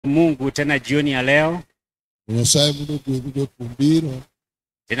Mungu tena jioni ya leo.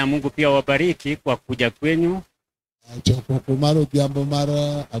 Tena Mungu pia wabariki kwa kuja kwenyu.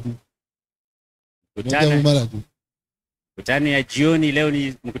 Mkutano ya jioni leo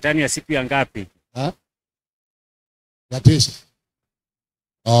ni mkutano ya siku ya ngapi? Ya 9.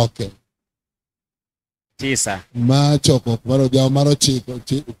 Okay. 9.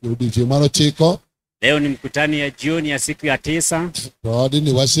 Leo ni mkutano ya jioni ya siku ya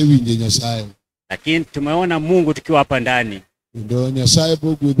 9. Lakini tumeona Mungu tukiwa hapa ndani.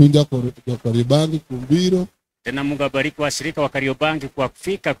 Tena Mungu abariki washirika wa Kariobangi kwa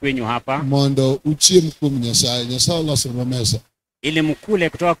kufika kwenyu hapa. Ili mkule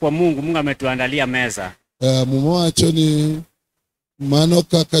kutoka kwa Mungu. Mungu ametuandalia meza.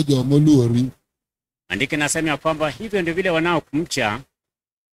 Andike nasema ya kwamba hivyo ndio vile wanaokumcha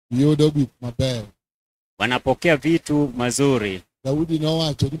wanapokea vitu mazuri.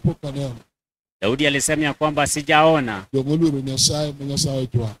 Daudi alisema ya kwamba sijaona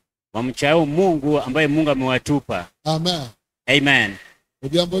wamchao Mungu ambaye Mungu amewatupa. Amen. Amen.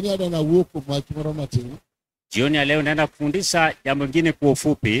 Jioni ya leo naenda kufundisha jambo lingine kwa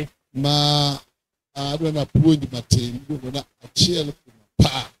ufupi.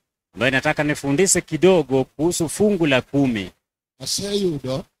 Ambaye nataka nifundishe kidogo kuhusu fungu la 10.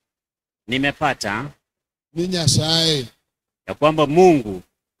 Nimepata ya kwamba Mungu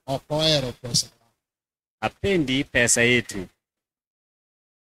hapendi pesa yetu.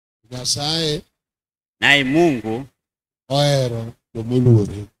 Naye Mungu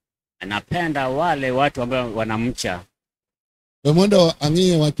anapenda wale watu ambao wanamcha.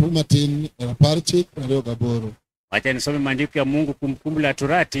 Wacha nisome maandiko ya Mungu Kumbukumbu la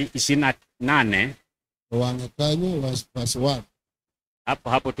Torati 28.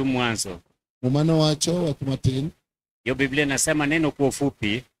 Hapo tu mwanzo. Hiyo Biblia inasema neno kwa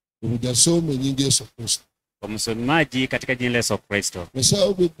ufupi. Kwa msomaji katika jina la Yesu Kristo.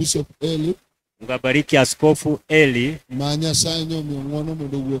 Mungu abariki Askofu Eli.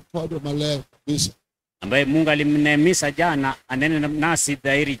 Ambaye Mungu alimnemisha jana anene nasi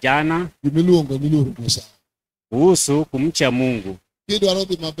dhahiri jana. Kuhusu kumcha Mungu.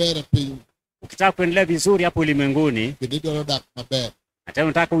 Ukitaka kuendelea vizuri hapo ulimwenguni. Hata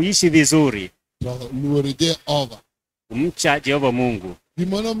unataka uishi vizuri. Kumcha Jehova Mungu.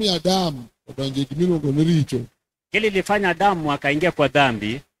 Kile lifanya Adamu akaingia kwa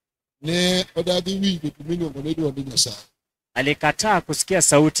dhambi. Alikataa kusikia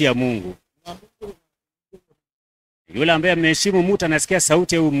sauti ya Mungu. Yule ambaye ameheshimu mtu anasikia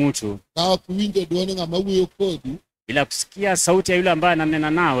sauti ya huyu mtu. Bila kusikia sauti ya yule ambaye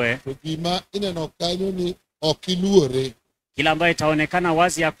ananena nawe, kila ambaye itaonekana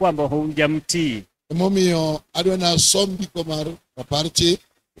wazi ya kwamba hujamtii.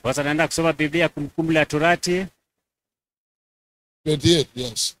 Sasa naenda kusoma Biblia Kumbukumbu la Torati 28,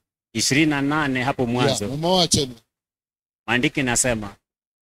 yes. 28 hapo mwanzo. Maandiko nasema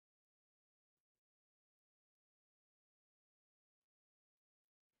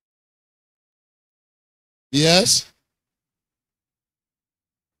yes.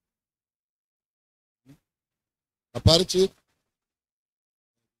 Aparche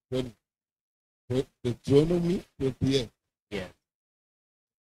Deuteronomy 28. Yeah.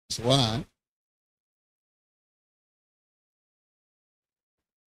 It's 1.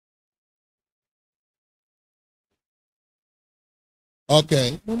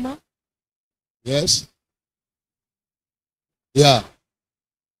 Okay. Mama? Yes. Yeah.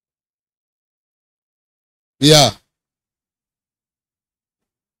 Yeah.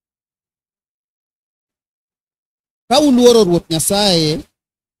 Ka uluoro Ruoth Nyasaye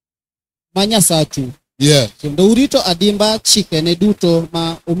ma Nyasachu. Yeah. Kendo urito adimba chikene duto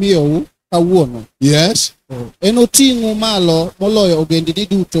ma omiyou kawuono. Yes. En oting'u malo moloyo ogendini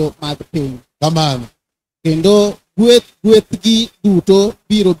duto mag piny. Kamano. Kendo gwethgi duto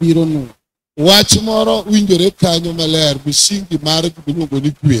biro nu. Wach moro winjore kanyo maler msingi mar biluongo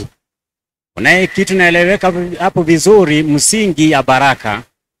ni gweth. Unaye kitu naeleweka hapo vizuri, msingi ya baraka.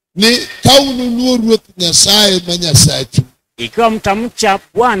 Ni kaunu luo Ruoth Nyasaye ma Nyasachu. Ikiwa mtamcha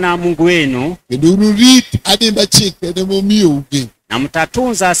Bwana Mungu wenu, kendo urit adimba chikene momiyou gi, na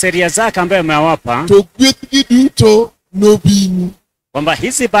mtatunza sheria zake ambaye amewapa, to gwethgi duto nobinu. Kwamba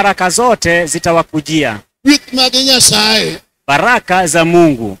hizi baraka zote zitawakujia. Gweth mag Nyasaye, baraka za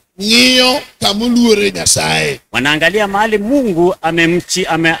Mungu, ng'iyo kamuluore Nyasaye. Wanaangalia mahali Mungu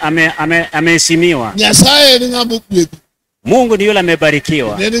ameheshimiwa. Nyasaye ni ng'ama gweth. Mungu ni yule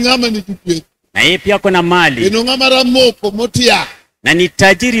amebarikiwa. Ni ng'ama ni gweth. Na yeye pia kuna mali. Ni ng'ama ramoko motia. Na ni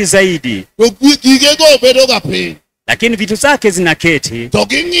tajiri zaidi. To gwethigego bedo ga piny. lakini vitu zake zinaketi to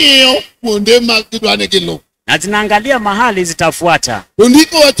ging'iyo kuonde ma gidwane gilu. na zinaangalia mahali zitafuata.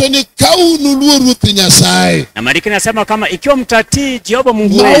 Ndiko wacho ni ka unu Ruoth Nyasaye, Na Maandiko yanasema kama ikiwa mtatii Jehova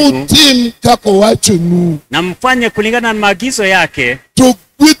Mungu ma wenu utim kaka owachonu, na mfanye kulingana na maagizo yake, to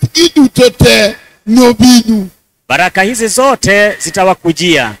gweth duto te nobinu. baraka hizi zote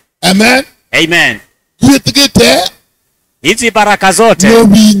zitawakujia. Amen. Amen. Gwethgi te Hizi baraka zote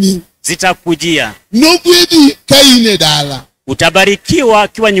nobini. zitakujia. Nogwedhi ka in e dala. Utabarikiwa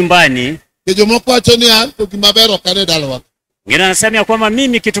kiwa nyumbani. Ke jomoko wacho ni an to gimaber ok ane dalawa. Wengine wanasema ya kwamba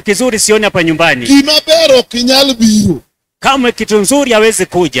mimi kitu kizuri sioni hapa nyumbani. Gimaber ok inyal biro Kama kitu nzuri hawezi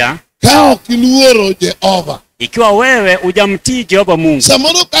kuja ka ok iluoro Jehova. ikiwa wewe hujamtii Jehova Mungu.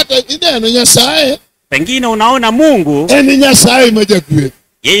 Samoro kata ineno Nyasaye Pengine unaona Mungu en Nyasaye ma jagweth,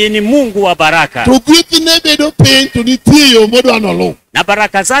 yeye ni Mungu wa baraka, to gwethne bedo piny to nitie yo modwa noluw. na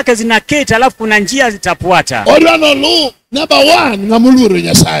baraka zake zinaketi, alafu kuna njia zitafuata. Odwa noluw number 1 ng'ama oluoro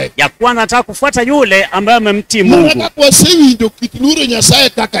Nyasaye. Ya kwanza nataka kufuata yule ambaye amemtii Mana Mungu. kaka wasewinjo kit luoro Nyasaye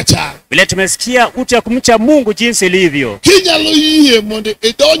kaka chal. Vile tumesikia utu ya kumcha Mungu jinsi ilivyo. Kinyalo yie mondo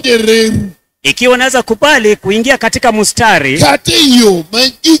idonje reru Ikiwa unaweza kubali kuingia katika mstari kata yo ma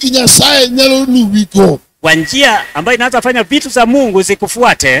gig Nyasaye nyalo luwigo. kwa njia ambayo inaweza fanya vitu za Mungu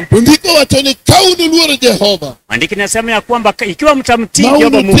zikufuate. Ndiko wacho ni ka unu luoro Jehova, Maandiko yanasema ya kwamba ikiwa mtamtii ma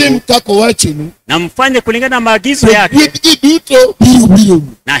Jehova unu tim Mungu kaka owachonu, na mfanye kulingana na maagizo to yake, gwethgi duto biro bironu.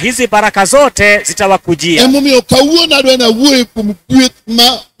 na hizi baraka zote zitawakujia. Emomiyo kawuono adwa nawuoye kuom gweth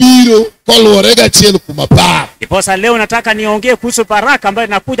ma biro koluwore gachiel kuom 10. Ndiposa leo nataka niongee kuhusu baraka ambayo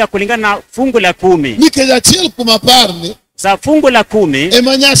inakuja kulingana na fungu la 10. Nikech achiel kuom 10 ni Sa fungu la 10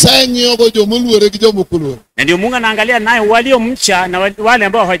 ema Nyasaye ng'iyogo joma oluore gi joma ok oluore. na ndio Mungu anaangalia naye waliomcha na wale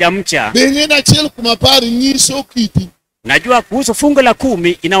ambao hawajamcha. Bende en achiel kuom 10 nyiso kiti, Unajua kuhusu fungu la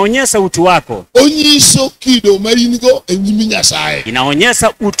 10 inaonyesha utu wako. onyiso kido ma in-go e nyim Nyasaye.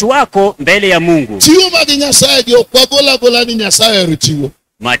 Inaonyesha utu wako mbele ya Mungu. Chiwo mag Nyasaye gi ok wagol agola ni Nyasaye ohero chiwo.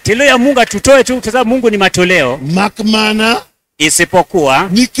 Matoleo ya Mungu atutoe tu kwa sababu Mungu ni matoleo, Mak mana isipokuwa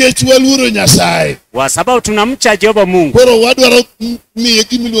nikech waluoro Nyasaye. kwa sababu tunamcha Jehova Mungu. Koro wadwaro miye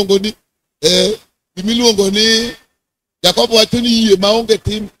gimiluongo ni Yakobo wacho ni yie maonge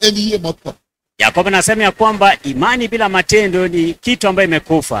tim en yie motho. Yakobo anasema ya kwamba imani bila matendo ni kitu ambayo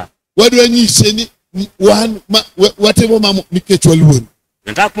imekufa. Wadwa nyise ni watimo mamo nikech waluoro.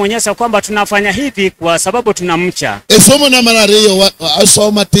 Nataka kumwonyesha kwamba tunafanya hivi kwa sababu tunamcha. E somo na mar 2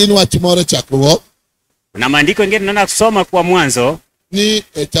 asomo matin wach moro chakruok. Kuna maandiko mengine tunaenda kusoma kwa Mwanzo. Ni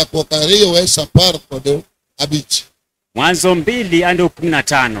chakruok 2 wes 15. Mwanzo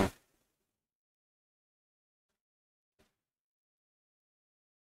 2:15.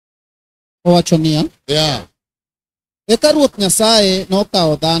 Owacho niya, Yeah. eka Ruoth Nyasaye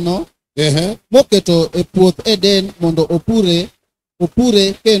nokawo dhano Ehe. moketo e puoth Eden mondo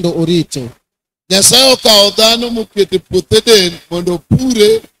opure kendo orite. Nyasaye okawo dhano moketo e puoth Eden mondo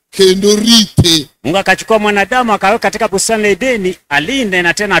opure kendo rite. Mungu akachukua mwanadamu akaweka katika bustani ya Edeni alinde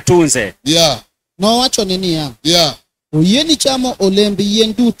na tena tunze. Yeah. Nowachone niya, Yeah. oyieni chamo olemb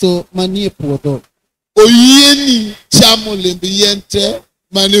yien duto manie puodho, Oyieni chamo olemb yien te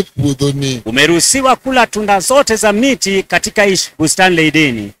mane puodho ni. Umeruhusiwa kula tunda zote za miti katika bustani la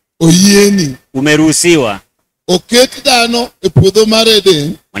Edeni. Oyieni. Umeruhusiwa. Oket dhano e puodho mar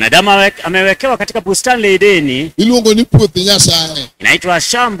Eden. Mwanadamu amewekewa katika bustani la Edeni, Iluongo ni puoth Nyasaye. inaitwa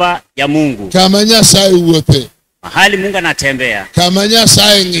shamba ya Mungu. Kama Nyasaye wuothe. Mahali Mungu anatembea, Kama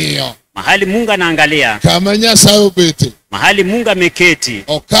Nyasaye ng'iyo. mahali Mungu anaangalia, Kama Nyasaye obete. mahali Mungu ameketi.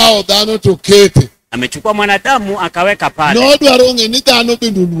 Okawo dhano to kete. Amechukua mwanadamu akaweka pale. Nodwaro ng'e ni dhano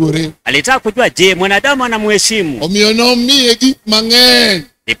bende oluore. Alitaka kujua, je, mwanadamu anamheshimu? Omiyo nomiye gik mang'eny.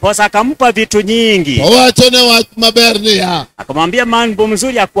 Ndiposa akampa vitu nyingi. Owachone wach maber niya, Akamwambia mambo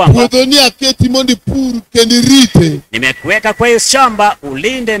mzuri ya kwamba puodho ni aketi mondo ipur kendo irite. nimekuweka kwa hiyo shamba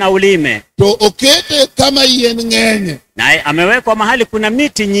ulinde na ulime. To okete kama yien ng'enye. Naye amewekwa mahali kuna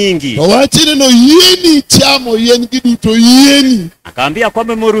miti nyingi. To wachne no yieni chamo yien gi duto yieni. Akamwambia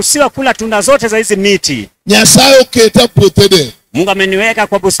kwamba umeruhusiwa kula tunda zote za hizi miti. Nyasaye oketa puothe de. Mungu ameniweka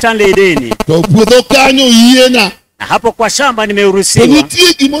kwa bustani la Edeni, To puodho kanyo yiena. na hapo kwa shamba To nimeuruhusiwa.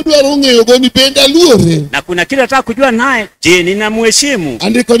 nitie gimodwaro ng'eyogo ni bende aluore. Na kuna kile nataka kujua naye, je, ninamheshimu?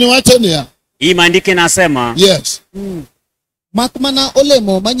 Andiko ni wacho niya. Hii maandiko inasema Yes. mak mana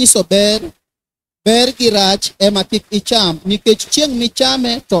olemo manyiso ber gi rach ema kik icham, nikech chieng'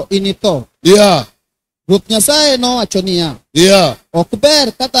 michame to initho. Yeah. Ruoth Nyasaye nowacho niya, Yeah. ok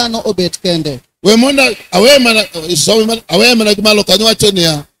ber ka dhano obet kende. We monda awe mana gimalo kanyo wacho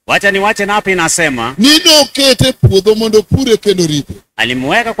niya. wacha niwache na hapa inasema Ni nokete puodho mondo pure kendo rite.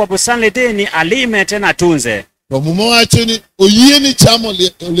 alimweka kwa bustani la Edeni alime tena tunze. To muma wacho ni oyieni chamo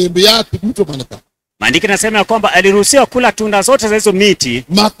olembe yath duto manaka. Maandiko yanasema ya kwamba aliruhusiwa kula tunda zote za hizo miti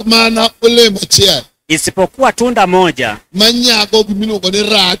Makmana olemo achiel isipokuwa tunda moja manyago gimiluongo ni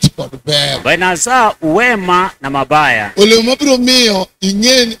rach kod ber. ambayo inazaa uwema na mabaya. Olemo mabiro miyo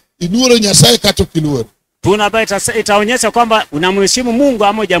ing'eni iluoro Nyasaye kata ok iluoro. Tunda ambayo itaonyesha kwamba unamheshimu Mungu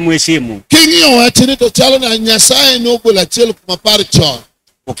ama hujamheshimu. King'iyo wachni to chalo na Nyasaye nogolo achiel kuom 10 chon.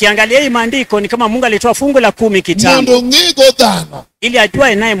 Ukiangalia hii maandiko ni kama Mungu alitoa fungu la 10 kitambo Mondo ng'ego dhano ili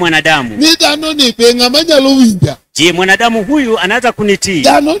ajue naye mwanadamu. ni dhano ni be ng'ama nyalo winja. Je, mwanadamu huyu anaweza kunitii?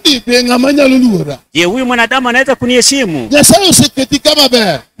 Dhano ni be ng'ama nyalo luora. Je, huyu mwanadamu anaweza kuniheshimu? Nyasaye oseketi kama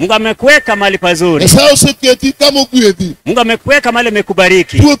ber. Mungu amekuweka mahali pazuri. Nyasaye oseketi kama ogwedhi. Mungu amekuweka mahali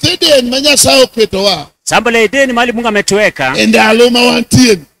amekubariki. Puoth Eden ma Nyasaye oketowa Shamba la Edeni mahali Mungu ametuweka. e ndalo ma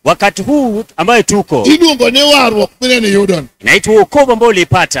wantie Wakati huu ambayo tuko iluongo ni warruok mineno yudon. inaitwa wokovu ambao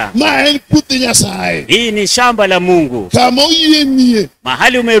ulipata. Ma en puoth Nyasaye. Hii ni shamba la Mungu. Kama oyienie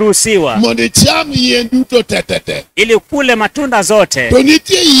Mahali umeruhusiwa mondo icham yien duto tetete. ili kule matunda zote. To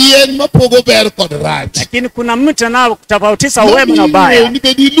nitie yien mapogo ber kod rach. Lakini kuna mtu anao kutofautisha wema na ubaya ni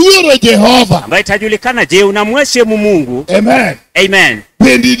bedi luoro Jehova. ambaye itajulikana. Je, unamheshimu Mungu? Amen. Amen.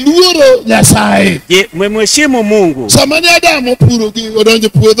 Bendi luoro Nyasaye. Je, umemheshimu Mungu? Sama ne Adam opuro gi odonjo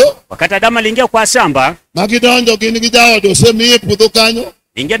puodho. Wakati Adamu aliingia kwa shamba, Magidonjo gin gi jaod osemiye puodho kanyo.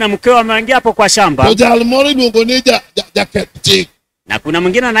 ingia na mkeo ameingia hapo kwa To shamba, jal moro iluongo ni jaketh chik. na kuna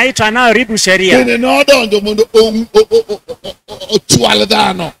mwingine anaitwa anayeharibu sheria. Bende nodonjo mondo ochwal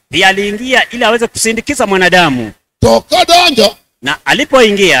dhano. Pia aliingia ili aweze kusindikiza mwanadamu. To kodonjo Na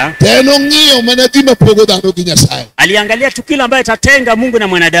alipoingia, teno ng'iyo mana gima pogo dhano gi Nyasaye. aliangalia tukio ambayo itatenga Mungu na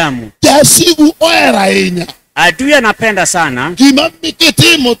mwanadamu. Jasigu ohero ahinya. Adui anapenda sana Gima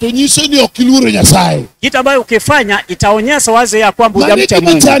kitimo to nyiso ni ok iluoro Nyasaye. kitu ambayo ukifanya itaonyesha wazi ya kwamba hujamcha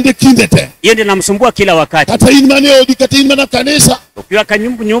Mungu. Chande kinde te. Hiyo ndio inamsumbua kila wakati. Kata in mane odi, kata in mana kanisa. Ukiwa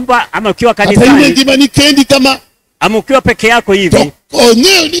nyumba ama ukiwa Kata in kanisani gima ni kendi kama. ama ukiwa peke yako hivi, To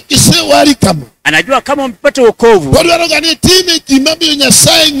ong'eyo ni kisewari kama. anajua kama umepata wokovu, Odwaro gani time gima miyo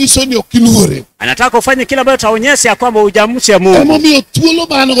Nyasaye nyiso ni ok iluore. anataka ufanye kila ambayo itaonyesha ya kwamba hujamcha Mungu. Emomiyo thuolo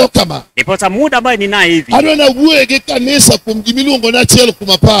man go kama. Ndipo muda ambayo ninaye hivi, Adwa na wuoye gi kanisa kuom gima iluongo ni achiel kuom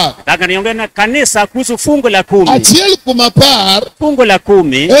 10. nataka niongee na kanisa kuhusu fungu la 10. Achiel kuom 10 Fungu la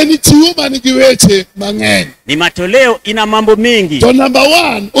 10 en chiwo man gi weche mang'eny. ni matoleo, ina mambo mengi, To number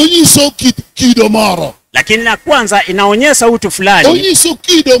 1 onyiso kido moro. lakini la kwanza inaonyesha utu fulani, Onyiso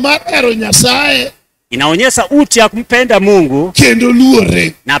kido mar hero Nyasaye inaonyesha utu ya kumpenda Mungu kendo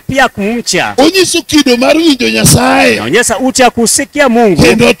luore. na pia kumcha. Onyiso kido mar winjo Nyasaye Inaonyesha utu ya kusikia Mungu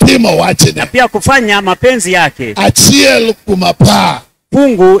kendo timo wachne. na pia kufanya mapenzi yake. Achiel kuom 10.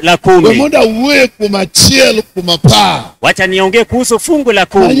 Fungu la 10. Mondo awuoye kuom achiel kuom 10. Wacha niongee kuhusu fungu la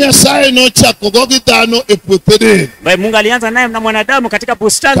Ma 10 Nyasaye nochakogo gi dhano e puoth Eden. ambaye Mungu alianza naye na mwanadamu katika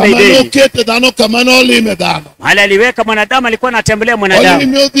bustani ya Kama Edeni. nokete dhano, kama nolime dhano. Mahali aliweka mwanadamu, alikuwa anatembelea mwanadamu,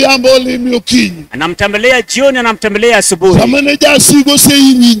 Olime odhiambo, olime okinyi. anamtembelea jioni, anamtembelea asubuhi. Kama ne jasigo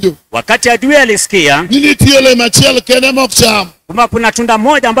oseinyindo Wakati adui alisikia ni nitie olemo achiel kende mok cham, kwamba kuna tunda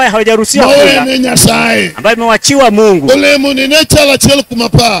moja ambaye hawajaruhusiwa kula, mowene Nyasaye. ambaye imewachiwa Mungu, Olemo ni ne chalo achiel kuom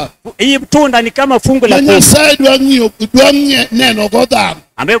 10. hii tunda ni kama fungu la Ma 10 Nyasaye dwa neno go dhano.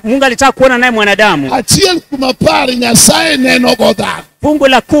 ambaye Mungu alitaka kuona naye mwanadamu. Achiel kuom 10 Nyasaye neno go dhano. Fungu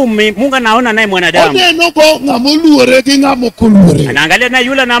la 10 Mungu anaona naye mwanadamu, Oneno go ng'ama oluore gi ng'ama ok oluore. anaangalia naye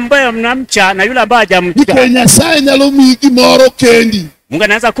yule ambaye mnamcha na yule ambaye hajamcha. Nikech Nyasaye nyalo miyi gimoro kendi. Mungu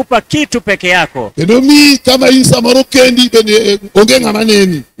anaweza kupa kitu peke yako, Kendo miyi kama in samoro kendi bende onge ng'ama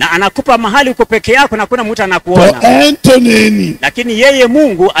neni. na anakupa mahali uko peke yako na kuna mtu To anakuona, en to neni. lakini yeye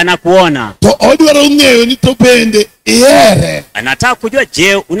Mungu anakuona. To odwaro ng'eyo ni to bende ihere. Anataka kujua,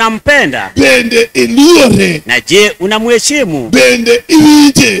 je, unampenda? Bende iluore. Na je, unamheshimu? Bende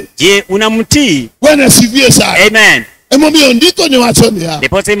iwinje. Je, unamtii? Bwana asifiwe sana. Amen. Emomiyo ndiko ni wacho niya.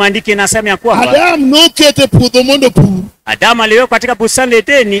 Ndipo maandiko inasema ya kwamba Adam nokete puodho mondo pur. Adamu aliwekwa katika bustani ya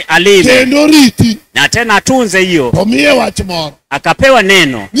Edeni alime Kendo riti. na tena atunze hiyo. To miye wach moro. Akapewa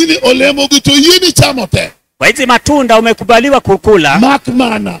neno, Nini olemo gi to yieni chamo te. kwa hizi matunda umekubaliwa kukula, Mak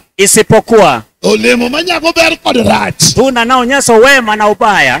mana isipokuwa olemo manyago ber kod rach. tunda naonyesha wema na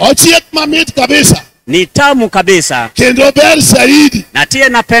ubaya. Ochiek mamit kabisa. Ni tamu kabisa Kendo ber zaidi. na tia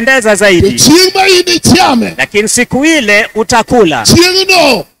napendeza zaidi, Chieng' ma in ichame. lakini siku ile utakula,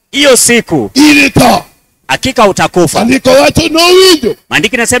 Chieng'no hiyo siku in itho. hakika utakufa. Andiko wacho nowinjo.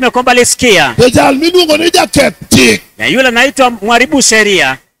 Maandiko inasema kwamba alisikia, To jal miluongo ni jaketh chik. na yule anaitwa mharibu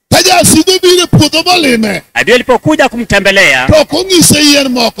sheria, Ka jasigo biro e puodho molime. adui alipokuja kumtembelea To ok onyise yien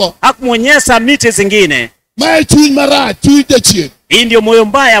moko. hakumwonyesha miti zingine, Ma e chuny marach, chuny jachien. Hii ndio moyo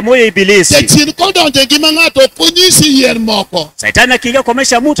mbaya, moyo ibilisi. Jachin kodonje gima ng'ato kunyisi yen moko. Shetani akiingia kwa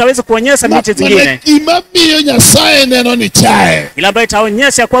maisha mtu hawezi kuonyesha miti zingine. Gima miyo Nyasaye neno ni chae. Kila ambayo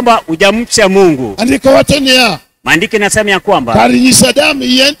itaonyesha kwamba hujamcha Mungu. Andiko watania. Maandiko yanasema ya kwamba karinyisa damu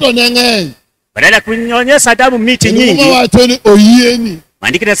yen to neng'eny. badala ya kunyonyesha damu miti nyingi. Mungu watoni oyieni.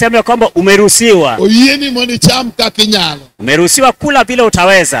 Maandiko yanasema ya kwamba umeruhusiwa. Oyieni mondo icham kaka inyalo. Umeruhusiwa kula vile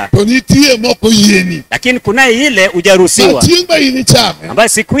utaweza. To nitie moko yieni. Lakini kunaye ile hujaruhusiwa. Chieng'ma in ichame. Ambayo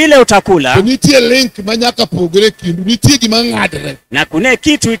siku ile utakula. To nitie link manyaka pogre kindu. Nitie gima ng'adre. Na kunaye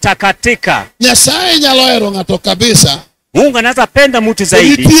kitu itakatika. Nyasaye nyalo hero ng'ato kabisa. Mungu anaweza penda mtu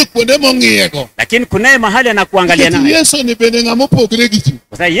zaidi. Nitie kuonde mong'iyego. Lakini kunaye mahali anakuangalia naye. Yesu ni bende ng'ama pogre gi ji.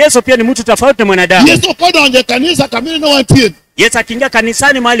 Kwa sababu Yesu pia ni mtu tofauti na mwanadamu. Yesu kodonje kanisa kamili no wantie. Yesu akiingia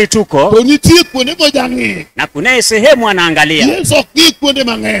kanisani mahali tuko. To nitie kuonde mojang'i. Na kunaye sehemu anaangalia. Yesu ok kuonde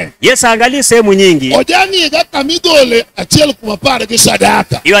mang'eny. Yesu angalia sehemu nyingi. Ojang'i ga kamigole achiel kuom 10 gi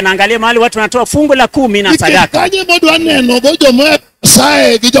sadaka. Hiyo anaangalia mahali watu wanatoa fungu la 10 na sadaka. Kanye modwa neno go jomo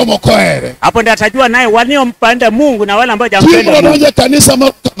sae gi jomo koere. Hapo ndiye atajua naye waliompenda Mungu na wale ambao hawampenda Mungu. Mungu kanisa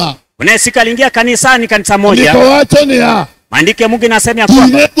kama. Unayesika aliingia kanisani kanisa moja. Niko wacho ni ya. Maandiko ya Mungu yanasema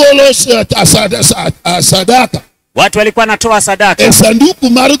kwamba sadaka. Watu walikuwa wanatoa sadaka. Sanduku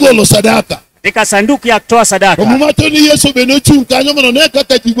mar golo sadaka. Katika sanduku ya kutoa sadaka. Mumato ni Yesu benochung kanyo mondo ne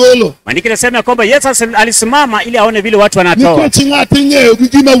kaka jigolo. Maandiko yanasema kwamba Yesu alisimama ili aone vile watu wanatoa. Nikech ng'ati ng'eyo gi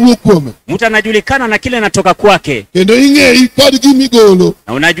gima wuok kuome. Mtu anajulikana na kile natoka kwake. Kendo ing'eyi kod gimigolo.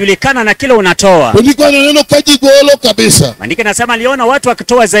 Na unajulikana na kile unatoa. Ndiko oneno ka jigolo kabisa. Maandiko yanasema aliona watu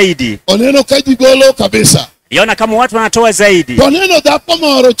wakitoa zaidi. Oneno ka jigolo kabisa. Aliona kama watu wanatoa zaidi. Oneno dhako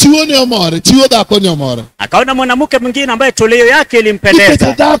moro chiwo ne omore, chiwo dhako ne omore. Akaona mwanamke mwingine ambaye toleo yake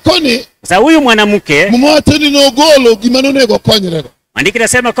ilimpendeza. Dhako ni sasa huyu mwanamke mumote ni nogolo gima nonego konyrego. Maandiko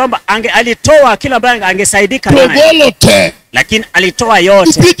yanasema kwamba alitoa kila ambaye angesaidika naye. Nogolo te. Lakini alitoa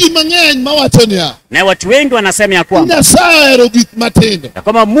yote. Kiti mang'eny mawachoni. Na watu wengi wanasema ya kwamba Nyasaye ohero gik matindo.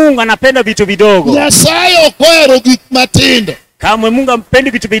 Kama Mungu anapenda vitu vidogo. Nyasaye ok ohero gik matindo. Kama Mungu ampendi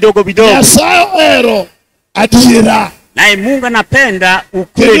vitu vidogo vidogo. Nyasaye ohero adiera. Naye Mungu anapenda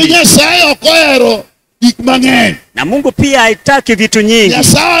ukweli. Nyasaye ok ohero gik mang'eny. Na Mungu pia haitaki vitu nyingi.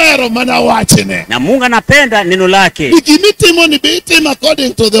 Nyasaye ohero mana wachne. Na Mungu anapenda neno lake. Gimitimo ni bitim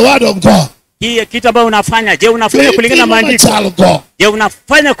according to the word of God. Hii kitu ambacho unafanya, je, unafanya kulingana na maandiko? Je,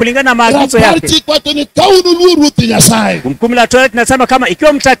 unafanya kulingana na maagizo yake? Parti kwa tuni kaunu luruth Nyasaye. Kumbukumbu la Torati tunasema kama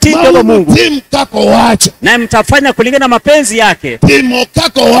ikiwa mtatii kwa Mungu, tim kako wacho. Na mtafanya kulingana na mapenzi yake. Timo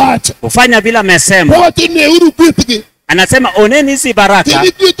kako wacho. Kufanya bila amesema. Kwa tuni uru kwithgi. Anasema oneni hizi baraka.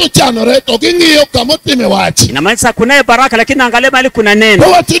 Tini kwito chanore to ging'iyo kama time wachi. Inamaanisha kuna baraka lakini angalia mahali kuna neno.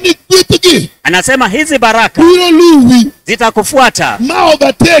 Kwa tini kwithgi. Anasema hizi baraka biro luwi zitakufuata ma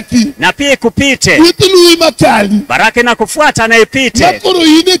overtake na pia ikupite. Luwi makali. Baraka inakufuata na ipite. Makoro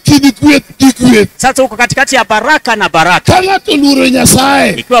ine kini kwith. Sasa uko katikati ya baraka na baraka. Kala to luro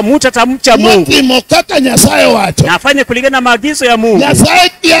Nyasaye. Ikiwa mtu atamcha Mungu. Timo kaka Nyasaye wacho. Na afanye kulingana na maagizo ya Mungu.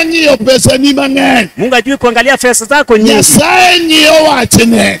 Nyasaye ng'iyo pesa ni mang'eny. Mungu ajui kuangalia pesa zako nyingi. Nyasaye ng'iyo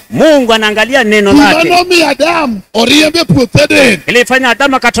wachne. Mungu anaangalia neno lake. Mano mi Adam oriembe puothe Eden. Ilifanya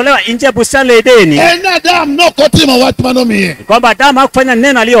Adamu akatolewa nje ya bustani ya Edeni. Adam nokotimo wach mano miye. Kwamba Adamu hakufanya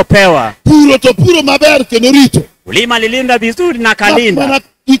neno aliyopewa. Puro to puro maber kendo rito. Ulima lilinda vizuri na kalinda.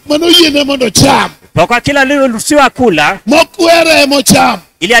 Gik mano yiene mondo cham. Kwa kila aliyoruhusiwa kula. Mokwere mocham.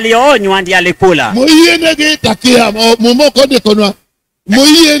 Ili aliyoonywa ndiye alikula. Moyiene gi takia momoko ndikonwa.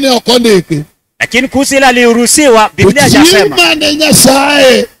 Moyiene okondiki. Lakini kuhusu ile aliyoruhusiwa Biblia inasema.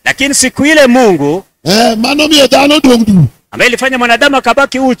 Nyasaye. Lakini siku ile Mungu mano miyo dhano dongdu. Ambaye ilifanya mwanadamu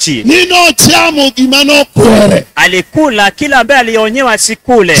akabaki uchi. Nino chamo gimano kwere. Alikula kila ambaye alionyewa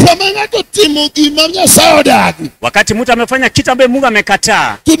asikule. Sama ngato timo gima Nyasaye odagi. Wakati mtu amefanya kitu ambaye Mungu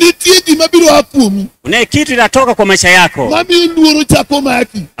amekataa. Tunitie gima biro apumi. Unaye kitu inatoka kwa maisha yako. Mami nduoro chako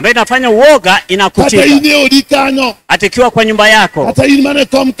maki. Ambaye inafanya uoga inakutika. Hata ine odikano. Hata ikiwa kwa nyumba yako. Hata ine mane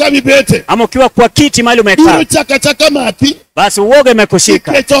kom kami bete. Ama ukiwa kwa kiti mahali umekaa. Nduoro chaka maki. Basi uoga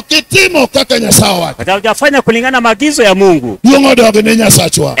imekushika. Kecho kitimo kaka Nyasaye wacho. Hata hujafanya kulingana na maagizo ya Mungu. Yongo dogo ne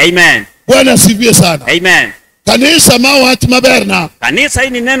Nyasachwa. Amen. Bwana sifiwe sana. Amen. Kanisa mawach maberna. Kanisa hii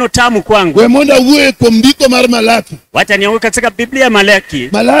ni neno tamu kwangu. We monda uwe kwa ndiko mar Malaki. Wacha niongee katika Biblia Malaki.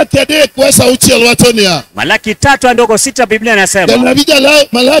 Malaki adek kwesa uchiel wachonia. Malaki 3:6 Biblia inasema. Dalabija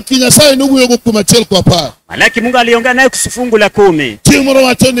Malaki Nyasaye nugu yogo kumachiel kwa pa. Malaki Mungu aliongea naye kufungu la 10. Timoro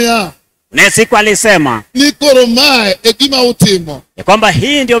wachonia. Na siku alisema. Nikoro mae egima utimo. Ya kwamba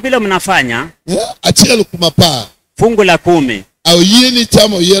hii ndio vile mnafanya. Achiel kumapa. Fungu la 10. Au yeni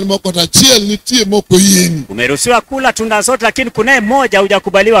chamo yen moko ta chiel nitie moko yeni. Umeruhusiwa kula tunda zote lakini kunaye moja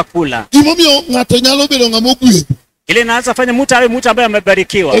hujakubaliwa kula. Gimomiyo ng'ato nyalo bedo ng'ama ogwedhi. Ile inaanza fanya mtu awe mtu ambaye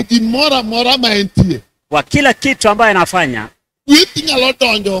amebarikiwa. E gimora mora ma entie. Kwa kila kitu ambaye anafanya. Witi nyalo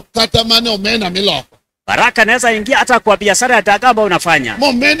donjo kata mane omena miloko. Baraka inaweza ingia hata kwa biashara ya dagaa ambayo unafanya.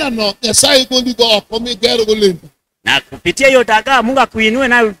 Momena no Nyasaye goligo oko migero golembe. Na kupitia hiyo dagaa Mungu akuinue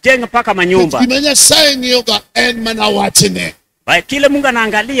na ujenge mpaka manyumba. Gima Nyasaye ng'iyoga en mana wachne. Kwa kile Mungu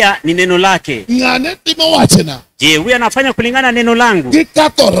anaangalia ni neno lake. Ng'ane timo wachna. Je, huyu anafanya kulingana neno langu?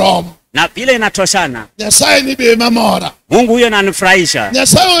 Gikako rom. Na vile inatoshana. Nyasaye ni be mamora. Mungu huyo ananifurahisha.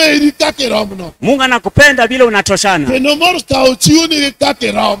 Nyasaye eri kake romno. Mungu anakupenda vile unatoshana. Keno mor ka uchiuni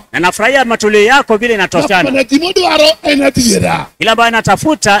kake rom. Na nafurahia matoleo yako vile inatoshana. Na kimodwaro enatira. Ila ambaye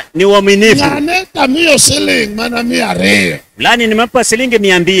anatafuta ni uaminifu. Ng'ane tamiyo siling mana 200. Fulani nimempa shilingi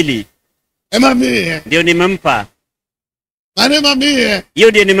 200. Ema mie. Ndio nimempa. Mane mamie. Hiyo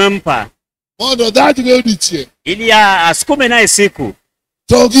ndio nimempa. Mondo dati ge odichie. Ili asukume naye siku.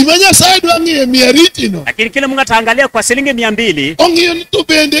 To gima Nyasaye dwa ng'iye mieriti no. Lakini kile Mungu ataangalia kwa shilingi 200. Ong'iyo ni to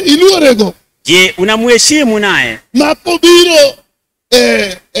bende iluorego. Je, unamheshimu naye? Mapobiro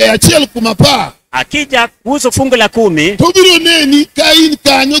achiel kumapa. Akija kuhusu fungu la 10. Tobiro neni ka in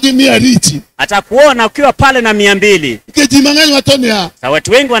kanyo gi mieriti. Atakuona ukiwa pale na 200. Keji mang'eny watonia. Sa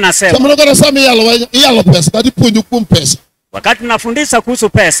watu wengi wanasema. Samano kata sami yalo pesa. Kati puonjo kuom pesa. Wakati tunafundisha kuhusu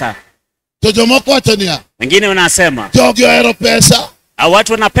pesa. To jomoko watonia. Wengine wanasema. Jogi ohero pesa. Au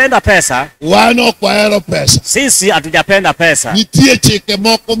watu wanapenda pesa. Wan ok wahero pesa. Sisi hatujapenda pesa. Nitie chike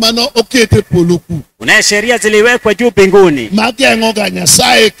moko mano okete poloku. Una sheria ziliwekwa juu mbinguni. Mageng'oga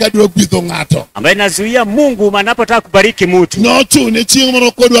Nyasaye kadwa gwidho ng'ato. Ambaye inazuia Mungu anapotaka kubariki mtu. Nochune chieng'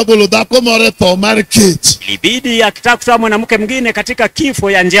 moro kodwa golo dhako moro tho mar kech. Ilibidi akitaka kutoa mwanamke mwingine katika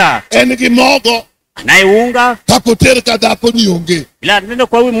kifo ya njaa. En gi mogo. Anayeunga. Kakoter ka dhako ni onge. Ila neno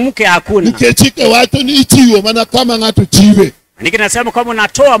kwa huyu mke hakuna. Nikech chike wacho ni ichiwo mana kama ng'ato chiwe. Niki nasema kama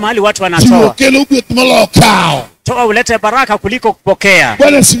unatoa mahali watu wanatoa. Chiwo kelo gweth molo kao. Toa ulete baraka kuliko kupokea.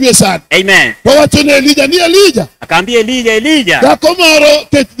 Bwana sifiwe sana. Amen. To wacho ne Elija. Akaambia Elija. Dhako moro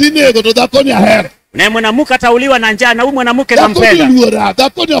kech dhi nego to dhako ni ahero. Na mwanamke atauliwa na njaa na huyu mwanamke anampenda.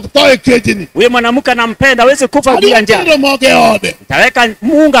 Dhako ni ok tho e kejni. Huyu mwanamke anampenda hawezi kufa bila njaa. Adwa moge ode. Nitaweka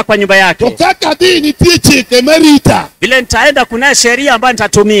munga kwa nyumba yake. To kaka dhi nitie chike marita. Vile nitaenda kuna sheria ambayo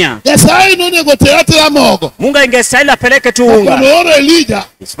nitatumia. Nyasaye nonego teratira mogo. Mungu ingestahili apeleke tu unga. Oro Elija.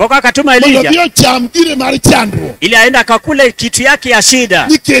 Isipokuwa akatuma Elija. Ndio cham gire mar chandro. Ili aenda akakule kitu yake ya shida.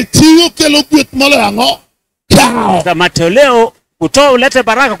 Nikech chiwo kelo gweth molo ang'o. Kao. Za matoleo kutoa ulete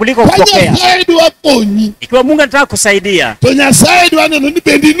baraka kuliko kupokea. Nyasaye dwa konyi. Ikiwa Mungu anataka kusaidia. To Nyasaye dwa neno ni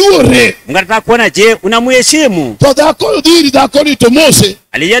bendi luore. Mungu anataka kuona je unamheshimu. To dhako dhiri dhako ni to Mose.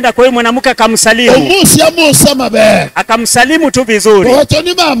 Alienda kwa yule mwanamke akamsalimu. Mose amosa maber. Akamsalimu tu vizuri. To wacho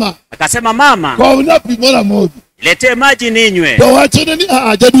ni mama. Akasema mama. Kwa unapi mora modi. Letee maji ninywe. To wacho ni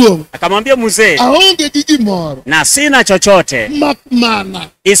jaduong'. Akamwambia mzee. Aonge gi gimoro. Na sina chochote. Mana.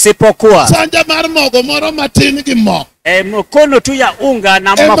 Isipokuwa. Sanja mar mogo moro matin gi mo. Mkono tu ya unga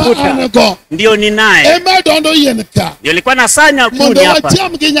na mafuta. Ndio ninaye. Ema dondo yen ka. Ndio nilikuwa nasanya kuni hapa. Mondo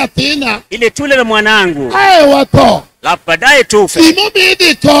wacham gi nyathina. Ili tule na mwanangu. Ae wato. La baadaye tufe. Imo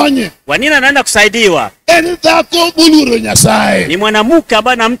bidi konye. Kwa nini anaenda kusaidiwa? En dhako muluoro Nyasaye. Ni mwanamke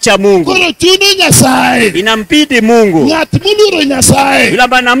ambaye anamcha Mungu. Koro chuno Nyasaye. Inambidi Mungu. Ng'at muluoro Nyasaye. Yule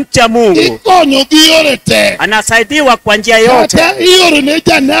ambaye anamcha Mungu. Ikonyo gi yore te. Anasaidiwa kwa njia yote. Kata ioro ne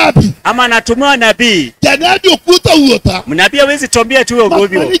janabi. Ama anatumiwa nabii. Janabi okuta uota. Mnabii hawezi tombea tu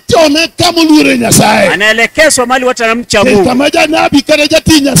ovyo. Machome kama muluoro Nyasaye. Anaelekezwa mahali watu wanamcha Mungu. Kama janabi kana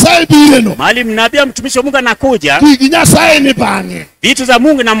jati Nyasaye bireno. Mahali mnabii mtumishi wa Mungu anakuja. Kuigi Nyasaye ni bang'e. Vitu za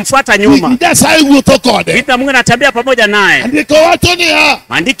Mungu namfuata nyuma. Kuigi Nyasaye wuotho kode. Vitu za Mungu anatembea pamoja naye. Andiko wacho ni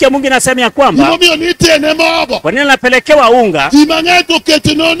maandiko ya Mungu yanasema ya kwamba Mimio nitene mogo. kwa nini anapelekewa unga? Imang'eto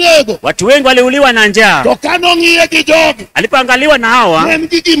ketino nego. Watu wengi waliuliwa na njaa. To kano ng'iye gi jogi. Alipoangaliwa na hawa, En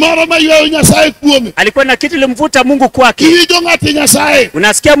gi gimoro mayweyo Nyasaye kuome. alikuwa na kitu limvuta Mungu kwake. Iwinjo ng'ati Nyasaye.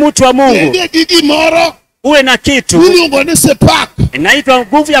 Unasikia mtu wa Mungu? Ende gi gimoro. Uwe na kitu Iluongo ni sepak. inaitwa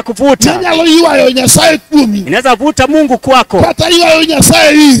nguvu ya kuvuta. Nyalo ywayo Nyasaye kuomi. Inaweza vuta Mungu kwako. Kata ywayo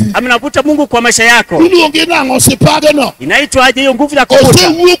Nyasaye iri. Ama inavuta Mungu kwa maisha yako. Iluongi nang'o sepageno. Inaitwa aje hiyo nguvu ya kuvuta?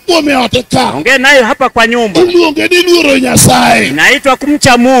 Osewuok kuome ot ka. Ongea nayo hapa kwa nyumba. Iluonge ni luoro Nyasaye. Inaitwa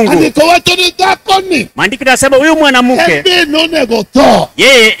kumcha Mungu. Andiko wacho ni dhako ni. Maandiko yanasema huyu mwanamke Ebe nonego tho.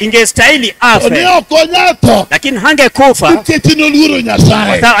 yeye ingestahili afe. Oni okonya tho. Lakini hangekufa. Nikech noluoro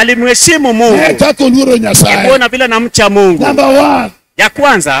Nyasaye. Alimheshimu Mungu. Kako luoro Nyasaye. Kuona vile namcha Mungu. Number 1. Ya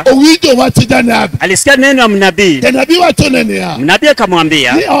kwanza, Owinjo wach janabi. alisikia neno ya mnabii. Janabi wacho nene ya. Mnabii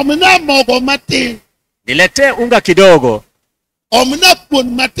akamwambia, Ni omna mogo matin. niletee unga kidogo. Omna kuon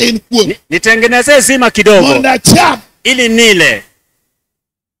matin kuon. Nitengenezee zima kidogo Monda cham. ili nile.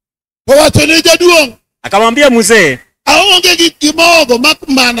 Wacho ni jaduong'. Akamwambia mzee, aonge gimogo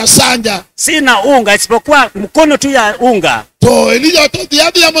makmana sanja. sina unga isipokuwa mkono tu ya unga. To Elijah to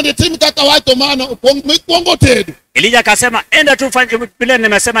diadi amone timu kaka watu maana kuongo tedu. Elijah akasema enda tu fanye vile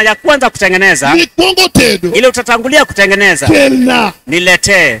nimesema, ya kwanza kutengeneza. Ni kuongo tedu. Ile utatangulia kutengeneza. Kelna.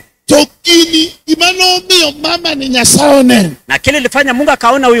 Niletee. Tokini imano miyo mama ni Nyasaye. Na kile ilifanya Mungu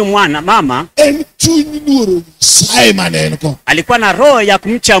akaona huyu mama Enchunyuru Simonenko. alikuwa na roho ya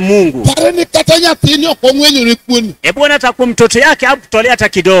kumcha Mungu. Pareni katanya tinyo kwa mwenye nikuni. Hebu atakuwa mtoto yake hapo tolea hata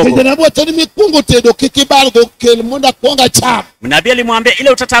kidogo. Kijana bwana ni mikungu tedo kikibalgo kelmunda kuonga chap. Nabii alimwambia ile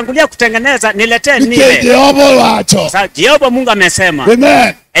utatangulia kutengeneza niletee nile. Jehova wacho. Sasa Jehova Mungu amesema.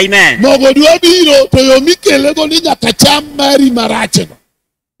 Amen. Amen. Mogodwa biro toyomikelego ni nyakacham mari marache.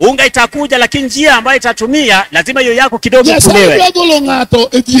 Unga itakuja lakini njia ambayo itatumia lazima hiyo yako kidogo kulewe. Nyasaye dwagolo ngato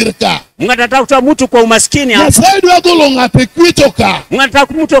edirka. Mungu anataka kutoa mtu kwa umaskini hapa. Nyasaye dwagolo ngato kwitoka. Mungu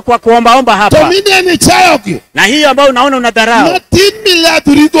anataka mtu kwa kuomba hapa. Tomine ni chayoki. Na hiyo ambayo unaona unadharau. Na timila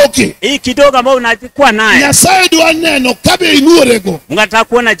turigoki. Hii kidogo ambayo unakuwa naye. Nyasaye dwa neno kabe inuorego. Mungu anataka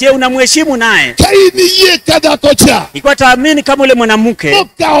kuona je unamheshimu naye. Kaini ye kada kocha. Ikiwa taamini kama ule mwanamke.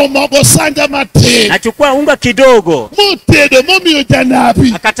 Mokao mogo sanja mate. Nachukua unga kidogo. Motedo momi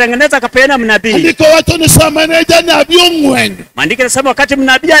janabi. Akatengeneza akapeana mnabii. Andiko watu ni samane janabi ongwen. Maandiko yanasema wakati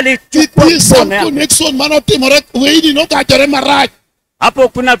mnabii alichukua connection manoti more weini no gajore maraj. hapo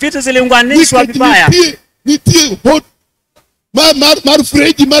kuna vitu ziliunganishwa vibaya. Nitie hot mar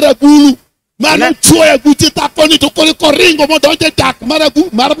freji maragulu. Mano choya guti takoni tukoli koringo modonje dak maragu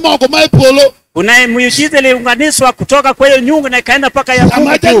marmogo maipolo. Kuna muujiza iliunganishwa kutoka kwa hiyo nyungu na ikaenda paka ya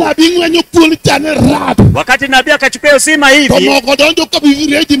Mungu. Nabii ngwenye kuli tane rap. Wakati nabii akachukua usima hivi. Tomo donjo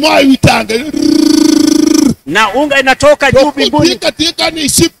kabiriji mwa witange. Na unga inatoka juu mbinguni. Tika ni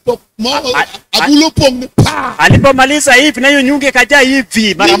shipo agulupong pa. Alipomaliza hivi na hiyo nyungu ikajaa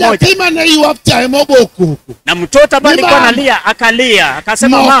hivi mara moja. Nina na hiyo after mogoko. Na mtoto bali alikuwa analia, akalia,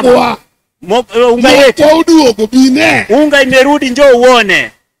 akasema mama, unga yetu. Unga imerudi njoo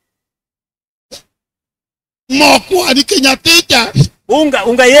uone. Moko alikinyatita.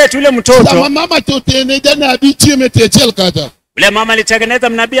 Unga yetu ile mtoto. Mama totene jana abichi metechel kata. Ule mama alitengeneza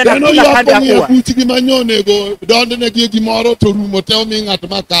mnabii anakula kadi akua.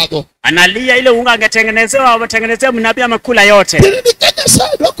 Analia ile unga angetengenezewa watengenezea mnabii amekula yote.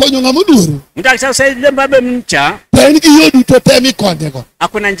 Mtu akisema ile mbabe mcha.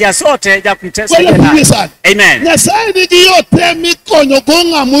 Hakuna njia zote ya kumteseka. Amen.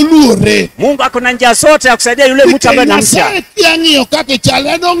 Mungu hakuna njia zote ya kusaidia yule mtu ambaye anamcha.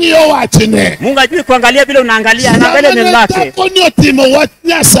 Mungu hajui kuangalia vile unaangalia, anaangalia neno lake.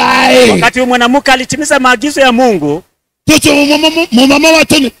 Wakati mwanamke alitimiza maagizo ya Mungu,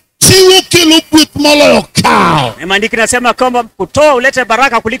 maandiko yanasema kwamba kutoa ulete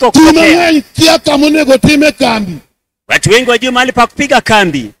baraka kuliko kupokea. Watu wengi wajui mahali pa kupiga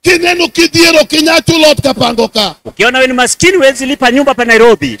kambi. Ukiona wewe ni maskini huwezi lipa nyumba pa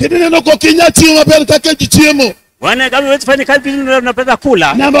Nairobi. Wana kama wewe fanya kazi unapenda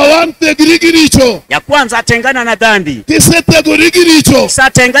kula. Number 1 tegirigiricho. Ya kwanza atengana na dhambi. Tegirigiricho. Sasa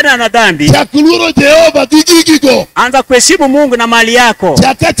tengana na dhambi. Chakuluro Jehova gigigigo. Anza kuheshimu Mungu na mali yako.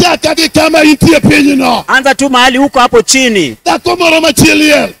 Chakachaka kama intie penyuno. Anza tu mahali huko hapo chini. Takomoro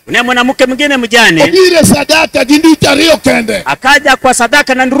machiliel. Una mwanamke mwingine mjane. Obire sadaka gindu tario kende. Akaja kwa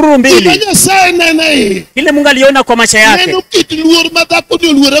sadaka na nduru mbili. Kifanya sana na hii. Kile Mungu aliona kwa maisha yake. Neno kitluor madako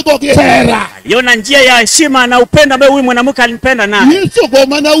ni luorego gera. Aliona njia ya heshima na upendo ambao huyu mwanamke alimpenda naye. Yesu kwa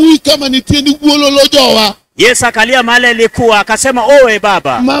maana huyu kama ni tiendi guololo jowa. Yesu akalia mahali alikuwa akasema owe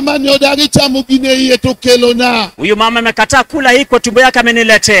baba. Mama ni odagi chamu gine yetu kelo na. Huyu mama amekataa kula hii kwa tumbo yake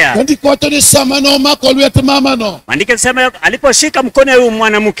ameniletea. Kandi kwa toni samano makolueti mama no. Maandiko yanasema aliposhika mkono huyu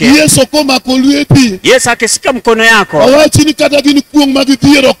mwanamke. Yesu kwa makolueti. Yesu akishika mkono yako. Awachi ni kata gini kuong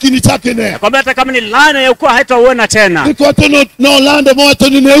magitiro kini chakine. Kwamba hata kama ni laana ya ukoo haitauona tena. Ndi kwa tono no lande mwa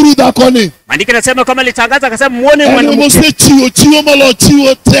toni neuru dhakoni. Maandiko yanasema kama litangaza akasema muone mwanamke. Mose chiwo malo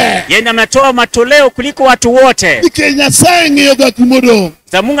chiwo te. Yeye ametoa matoleo kuliko watu wote. Kenya saengi yoga kimodo.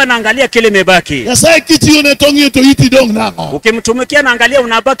 Sasa Mungu anaangalia kile imebaki. Sasa kitu ne tongi to iti dong nango. Ukimtumikia anaangalia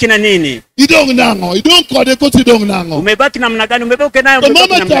unabaki na nini? Idong nango, idong kode ko tidong nango. Umebaki namna gani? Umebaki nayo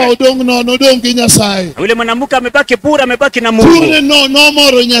mama ta dong no dong Kenya sai. Yule mwanamke amebaki bure, amebaki na Mungu. Bure no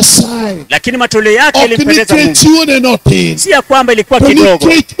moro Nyasaye. Lakini matoleo yake ilimpendeza Mungu. Chione no tin. Si ya kwamba ilikuwa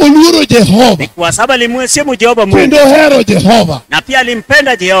kidogo. Oluro Jehova. Ni kwa sababu alimheshimu Jehova Mungu. Pendo hero Jehova. Na pia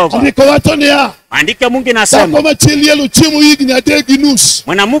alimpenda Jehova. Ndiko watoni ya. Maandiko Mungu inasema. Kama chelielo chimu higi na degi nus.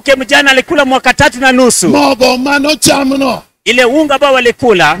 Mwanamke mjana alikula mwaka 3 na nusu. Mogo mano chamno. ile unga ambao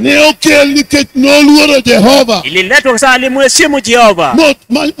walikula ne okel nikech noluoro Jehova, ililetwa kwa sababu alimheshimu Jehova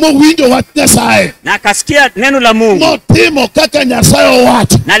mo winjo wach Nyasaye, na akasikia neno la Mungu, motimo kaka Nyasaye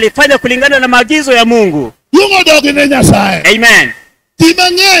owacho, na alifanya kulingana na maagizo ya Mungu. Luongo dogi ne Nyasaye. Amen. Ji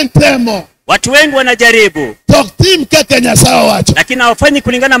mang'eny temo, Watu wengi wanajaribu tok tim kaka Nyasaye owacho, lakini hawafanyi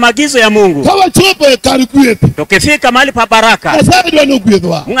kulingana na maagizo ya Mungu. ka wachopo e kar gweth, Tukifika mahali pa baraka, Nyasaye dwa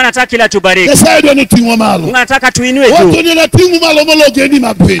nogwedhwa, Mungu anataka kila tubariki. Nyasaye dwa noting'wa malo, Mungu anataka tuinue juu. wacho ni nating'u malo moloyo geni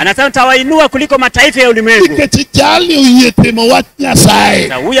mag piny, Anasema tawainua kuliko mataifa ya ulimwengu. nikech jalni oyie timo wach Nyasaye.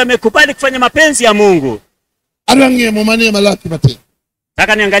 Na huyu amekubali kufanya mapenzi ya Mungu. Adwa ng'emo manie Malaki matin.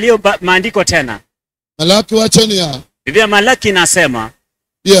 Nataka niangalie maandiko tena. Malaki wacho niya, Biblia Malaki inasema,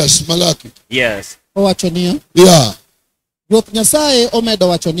 yes, Malaki, yes. Owacho niya, yeah, Ruoth Nyasaye omedo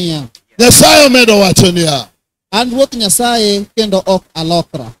wacho niya, Nyasaye omedo wacho niya, an Ruoth Nyasaye kendo ok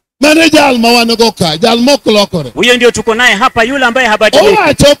alokra. mane jal ma wan go ka, jal mok lokore. Huyo ndio tuko naye hapa, yule ambaye habadiliki.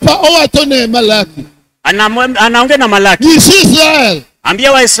 Owacho ne Malaki, Anaongea na Malaki. nyis Israel,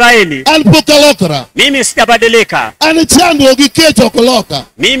 Ambia Waisraeli, an pok alokora, mimi sijabadilika. an chandruok gi kech ok loka,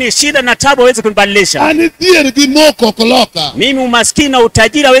 Mimi shida na tabu hawezi kunibadilisha. an dhier gi moko ok loka, Mimi umaskini na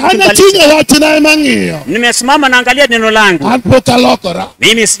utajiri hawezi an kunibadilisha. ating'o wachna ema ng'iyo, Nimesimama naangalia neno langu. an pok alokora,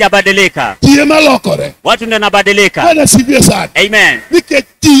 Mimi sijabadilika. tie malokore, Watu ndio nabadilika. an asibie sana, Amen. nikech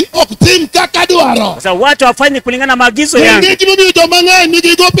ji ok tim kaka dwaro. Sasa watu hawafanyi kulingana na maagizo yangu. Ng'e gimomiyo joma ng'eny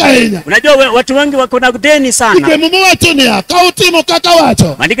nigi gope ahinya, Unajua watu wengi wako na deni sana. nikech mowacho niya, ka utimo kaka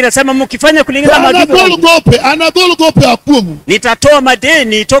wacho, Maandiko yanasema mkifanya kulingana na maagizo yangu, anagol gope akuomu. nitatoa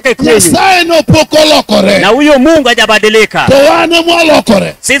madeni itoke kwenu. Nyasaye no pok olokore, Na huyo Mungu hajabadilika. to wan ema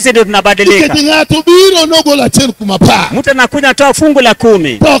walokore. Sisi ndio tunabadilika. Nikech ng'ato biro nogolo achiel kuom apar, Mtu anakuja atoa fungu la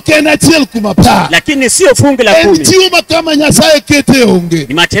 10, to ok en achiel kuom apar. lakini sio fungu la En 10. chiwo ma kama Nyasaye kete onge.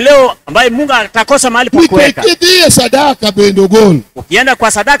 Ni matoleo ambayo Mungu atakosa mahali pa Nikech kuweka. kidhi e sadaka bende ogol. Ukienda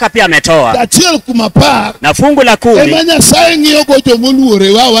kwa sadaka pia ametoa. Achiel kuom apar Na fungu la 10 ema Nyasaye ng'iyogo jomoluore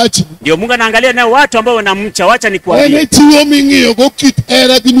wawachi. ndio Mungu anaangalia nayo watu ambao wanamcha. Wacha En nikuambie. chiwo ming'iyogo kit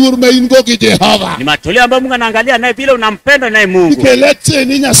hera gi luor ma in go gi Jehova. Ni matoleo ambayo Mungu anaangalia naye vile unampenda naye Mungu. Nikech let's say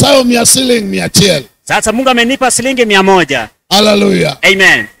ni Nyasaye omiya siling 100. Sasa Mungu amenipa shilingi 100. Hallelujah.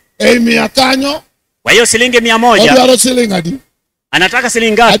 Amen. Ei miya kanyo, Kwa hiyo shilingi 100 odwaro siling adi? anataka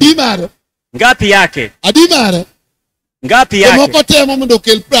shilingi ngapi? Adi mare? Ngapi yake? Adi mare? Ngapi yake? Jomoko temo mondo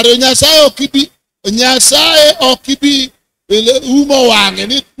okel 20. Nyasaye ok ibi umo wang'e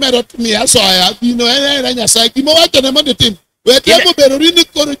ni medo miya soya, bino en Nyasaye gima wachone mondo itim. Wetemo berori ni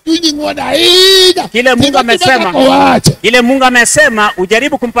koro chunyi ng'won ahinya. Kile Mungu amesema. Owacho. Ile Mungu amesema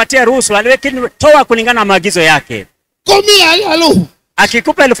ujaribu kumpatia ruhusa, lakini toa kulingana na maagizo yake. Komi alufu.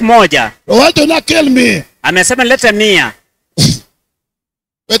 Akikupa 1000, Owacho na kel 100. amesema leta 100.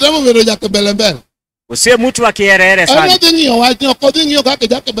 Wetemo bero nyaka mbele. Usiwe mtu wa kiherehere Ano sana. dhi ng'iyo wach, ok odhi ng'iyo kaka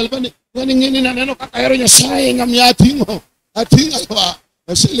jaka mbele. Ng'ani ng'ini naneno kaka hero Nyasaye ng'amiya ating'o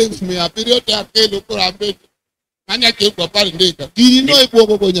siling 700 te akelo koro abet. Ng'ani achiel kuom apar ndika. Gini no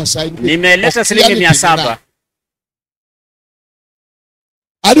ibuogo go Nyasaye. Nimeleta shilingi 700.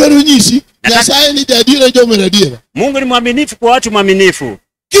 Adwaro nyisi, Nyasaye ni jadiera jomera diera. Mungu ni mwaminifu kwa watu mwaminifu.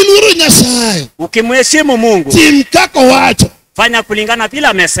 Kiluoro Nyasaye, Ukimheshimu Mungu, tim kaka wacho. fanya kulingana vile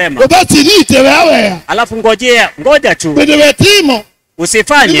amesema. Obati rite wewe. Alafu ngoja tu. Bende wetimo.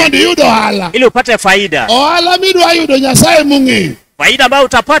 Usifanye Mondo iyud ohala. ili upate faida. Ohala midwa yudo Nyasaye mung'eyo. Faida ambayo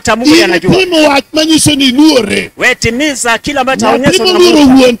utapata Mungu anajua. Timo wach manyiso ni luore. Wewe timiza kila ambacho anaonyesha na Timo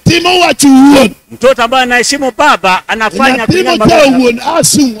Mungu. wuon, timo wach wuon. Mtoto ambaye anaheshimu baba anafanya Timo kulingana cha na wuon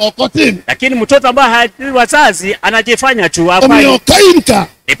asum okotim. lakini mtoto ambaye hajui wazazi anajifanya tu afanye. Omiyo kainka.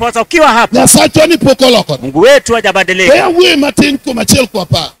 Iposa ukiwa hapa, Nyasaye ni pokoloko. Mungu wetu hajabadilika. Wewe wuo matin kuma achiel kwa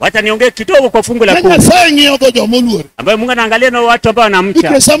apar. Wacha niongee kidogo kwa fungu la 10 Nyasaye ng'iyogo jomoluore. ambayo Mungu anaangalia na watu ambao wanamcha.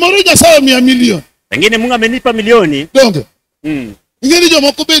 Nikech samoro Nyasaye omiya milion. Pengine Mungu amenipa milioni. Donge. Mm. Ingeni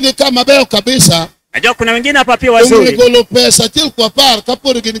jomoko bende kama beyo kabisa. Najua kuna wengine hapa pia Ong'e wazuri. golo pesa achiel kwa apar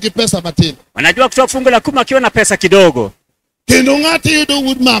kaponi gin gi pesa matin. Wanajua kutoa fungu la 10 akiwa na pesa kidogo. Kendo ng'ato yudo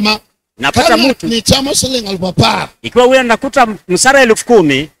wuod mama. Napata mtu ni chamo siling 10,000. ikiwa wewe unakuta msara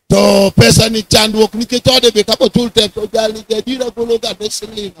 10,000, To pesa ni chandruok nikech ode be kapo chul te to jali jadira golo ga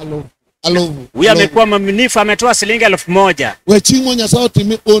siling alofu. huyu amekuwa mwaminifu, ametoa shilingi 1000. We chingo Nyasaye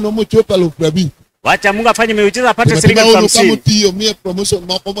otimi ono mochopo 50,000. Wacha Mungu afanye miujiza apate shilingi Kama 50,000. tiyo mie promotion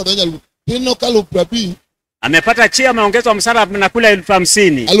moko modonja tino ka 50,000. Amepata chia, ameongezwa msara na kula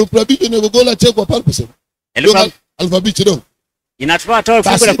 50,000. 50,000 ni gogola che kwa 1%. 50,000 do. Inatoa toa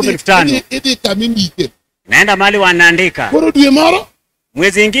fungu la 15,000. Idi kamindike. Naenda mahali wanaandika. Koro dwe moro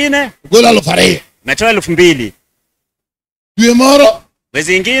Mwezi mwingine gola 2,000. umetoa 2,000. Dwe moro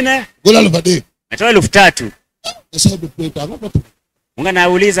Mwezi mwingine gola 3,000. umetoa 3,000. Sababu peta ngapo. Mungu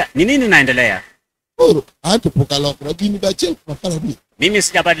anauliza ni nini naendelea? Hata pokaloka lakini bachel kwa farabi. Mimi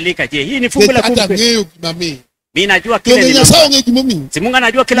sijabadilika. Je, hii ni fungu la 10? Hata ngeo kimami. Mimi najua kile ni sawa ngekimami. Si Mungu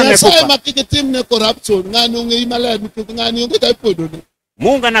anajua kila nimekupa. Sasa mmekupa. makike ne corruption ngani ngeimala ngani ngetapodo.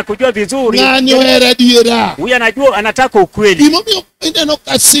 Mungu anakujua vizuri. Ngani era diera. Huyu anajua anataka ukweli. Kimami ndio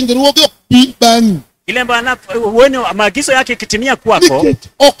kasingiri wogo bang. Ile mbana uone maagizo yake kitimia kwako.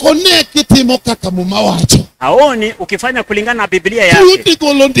 Okone kitimo kaka mumawacho. Haoni ukifanya kulingana na Biblia yake. Tuti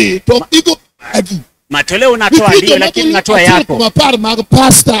golondi to iko agi. Matoleo unatoa ndio lakini unatoa yako. Mapar mag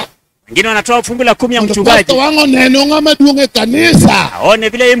pastor. Wengine wanatoa fungu la 10 ya mchungaji. Pastor wangu neno ngama duonge kanisa. Aone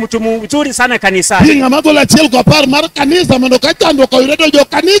vile yeye mtu mzuri sana kanisani. Hinga magola chel kwa par mar kanisa mando katando kwa yuredo jo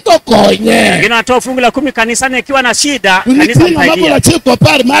kanisa konye. Wengine wanatoa fungu la 10 kanisani akiwa na shida, kanisa msaidia. Magola chel kwa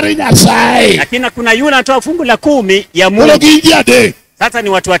par mar Nyasaye. Lakini kuna yule anatoa fungu la 10 ya Mungu. Sasa ni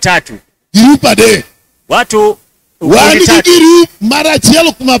watu watatu. Girupa de. Watu wani giru mara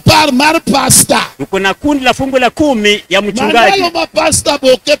chel kuma par mar pastor. Kuna kundi la fungu la 10 ya mchungaji. Manalo ma pastor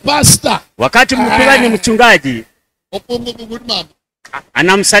boke pastor. Wakati mchungaji ni mchungaji. Opongo good mama.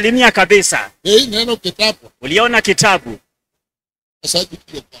 Anamsalimia kabisa. Neno kitabu. Uliona kitabu. Sasa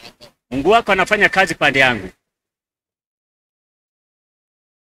Mungu wako anafanya kazi pande yangu.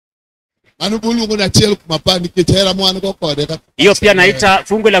 Manubulu ngona chel kumapani kitera mwana kwa kode. Hiyo pia naita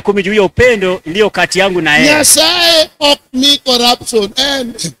fungu la 10 juu ya upendo iliyo kati yangu na yeye. Nyasaye okmi corruption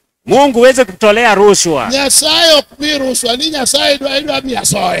and Mungu uweze kutolea rushwa. Nyasaye okmi rushwa ni Nyasaye ndo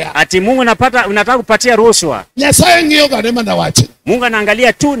miasoya. Ati Mungu unataka kupatia rushwa. Nyasaye ngio ganema na wache. Mungu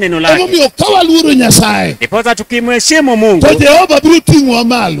anaangalia tu neno lake. Mungu kawaluru Nyasaye. Ndipo tukimheshimu Mungu. To Jehova brutingu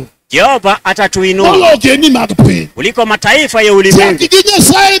amalu. Jehova atatuinua. Uliko mataifa ya ulimwengu.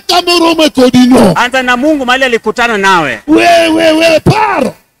 Anza na Mungu mahali alikutana nawe. Wewe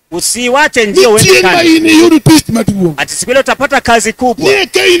paro. Usiwache njia uende kando. Ati siku ile utapata kazi kubwa.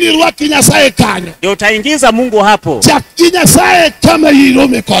 Ndio utaingiza Mungu hapo.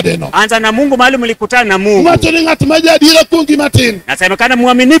 Anza na Mungu mahali mlikutana na Mungu. Nasemekana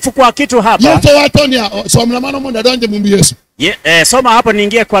muaminifu kwa kitu hapa. Soma hapo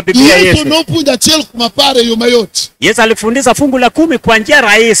niingie kwa Biblia Yesu. Yesu alifundisha fungu la 10 kwa njia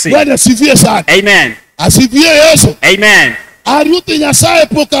rahisi. Amen. Asifiwe Yesu. Amen. Aruti Nyasaye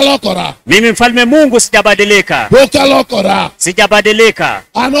pokalokora. Mimi mfalme Mungu sijabadilika. Pokalokora. Sijabadilika.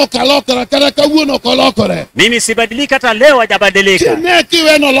 Kalokora kada kawuono kolokore. Mimi sibadilika hata leo hajabadilika. Kineki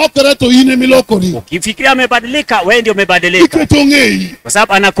weno lokore to ine milokori. Ukifikiria amebadilika, wewe ndio umebadilika. Iketongei. Kwa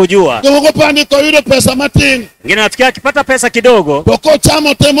sababu anakujua. Ngogo pande ko yule pesa matin. Ngine nafikia akipata pesa kidogo. Poko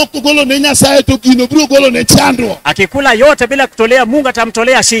chamo temo kugolo ne Nyasaye to kino bru golo ne chandro. Akikula yote bila kutolea Mungu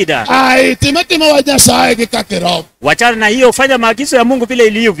atamtolea shida. Ai, timetema wa Nyasaye kikakero. Wachana na hiyo, fanya maagizo ya Mungu vile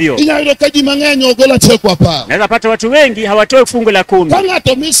ilivyo. Inayo kaji mangenyo ogola chekwa pa. Naweza pata watu wengi hawatoi fungu la 10. Kanga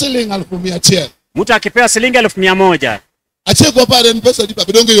to misiling 1,100. Mtu akipewa shilingi 1,100. Achekwa pale ni pesa dipa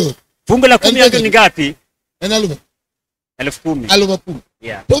bidongo yote. Fungu la 10 yake ni ngapi? Enalume. 10,000. 10,000.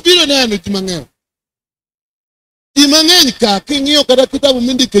 Yeah. To bilo neno jimangenyo. Jimangenyo ka kingio kada kitabu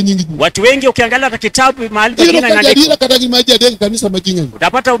mindike nyingi. Watu wengi ukiangalia hata kitabu mahali pa jina inaandikwa. Kada kimaji adeng kanisa majinga.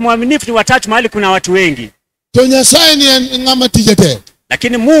 Utapata muaminifu ni watatu mahali kuna watu wengi. To Nyasaye ni ngama tijete.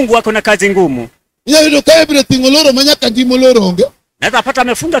 Lakini Mungu ako na kazi ngumu. Yeye everything oloro manyaka ndimo loronge. Naweza pata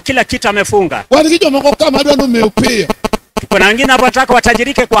amefunga kila kitu amefunga. Wani kitu mko kama ado meupia. Kuna wengine hapo wataka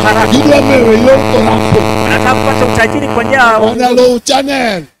watajirike kwa haraka. Wanataka kupata utajiri kwa njia wana low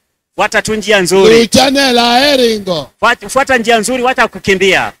channel. Fuata tu njia nzuri. Low channel aeringo. Fuata njia nzuri, wacha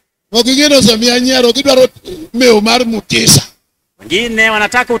kukimbia. Wakingine samia nyero kidwaro meo mar mutisa. Wengine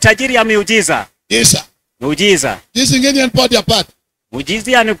wanataka utajiri ya miujiza. Isa. Muujiza. Jinsi ngeni anpati apart.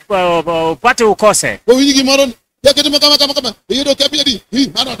 Muujiza ni upate ukose. Kwa wingi kimoron, ya kitu kama. Hiyo kabia di.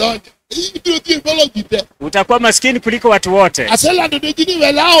 Maana donje. Hiyo ndio bolo gite. Utakuwa maskini kuliko watu wote. Asela ndo dini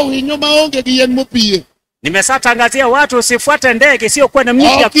welao winyo maonge kiyen mupie. Nimeshatangazia watu usifuate ndege sio kwa na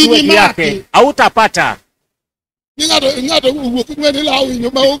miti ya kuwe yake. Hautapata. Ngado uwekwe lao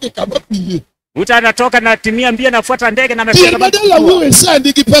winyo maonge kama pie. Mtu anatoka na timia mbia nafuata ndege na amefuata. Badala wewe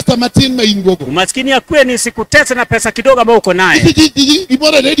sandi kipesa matin maingogo. Umaskini ya kwe ni sikutese na pesa kidogo ambayo uko naye.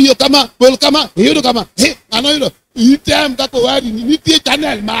 Ibora radio kama well kama hiyo kama anayo item kako wari ni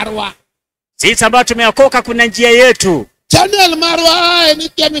channel marwa. Sisi ambao tumeokoka kuna njia yetu. Channel marwa ni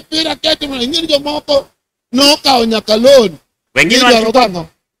kia mipira ketu ngini jo moko no kaonya kaloni. Wengine wanachukua.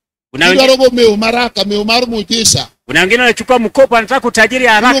 Kuna wengine meo maraka meo marumu tisa. Kuna wengine wanachukua mkopo anataka utajiri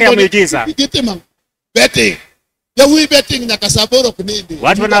haraka ya muujiza. Betting. Ya wi betting na kasaboro kunindi.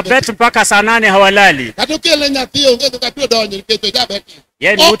 Watu wana bet mpaka saa 8 hawalali. Katokele nyatio ngeke katio donyo keto ja betting.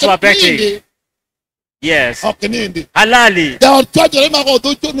 Yeye ni mtu wa betting. Yes. Okay nindi. Halali. Jaot chwachore mako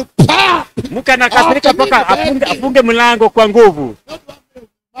dhuchoni pa. Mke anakasirika mpaka afunge mlango kwa nguvu.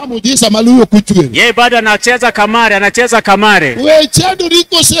 Mamujisa maluyo kuchwe. Yeye bado anacheza kamare. Wechando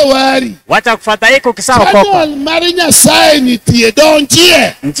riko sewari. Wacha kufadhaika kisao kopa. Marinya sai ni tie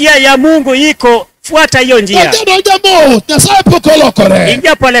donjie. Njia ya Mungu iko, fuata hiyo njia. Jamo, Nyasaye pokolo kore.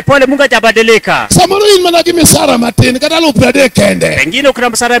 Ingia pole pole, Mungu hajabadilika. Samoro in managi misara matini kada luprade kende. Pengine kuna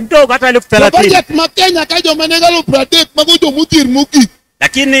msara mdogo hata 30,000. Budget makenya kajo manega luprade magujo mutir muki.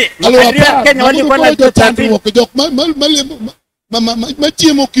 Lakini makadiria Kenya walikuwa na 30,000.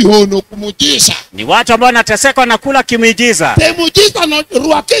 Machiemo kihono kumujisa. Ni watu ambao wanateseka na kula kimuijiza. Temujiza no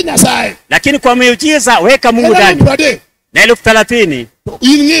ruwa Kenya sai. Lakini kwa muujiza weka Mungu ndani. Na 30,000.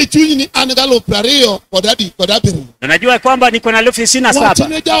 Inge chunyi ni anegalo prario kodabiri. Unajua kwamba niko na 27,000.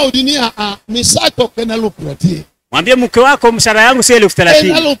 Watine jao dunia misato kena luprati. Mwambie mke wako mshahara yangu si 30,000.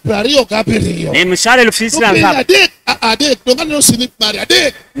 Kena luprario kabirio. Ni mshahara 27,000. Adek dongana no sinip mari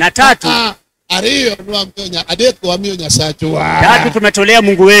adek. Na 3. Ariyo nuwa Mkenya adek wa mio nyasacho wa. 3 tumetolea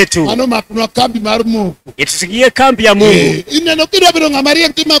Mungu wetu. Ano makuno kambi marumu. Itusikie kambi ya Mungu. Ineno kidwa bedo ngamaria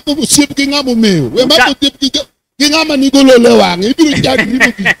ntima kusip kingamu meo. We maku tip kingama nigolole wange. Ibiru jadi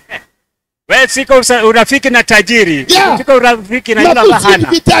nibuki. Wewe siko urafiki na tajiri. Siko urafiki na yule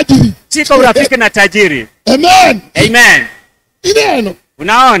hana. Siko urafiki na tajiri. Amen. Amen. Ineno.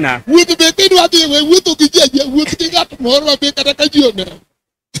 Unaona? Witu bekidu ati we witu kijeje witu kingatu moro bekata kajione.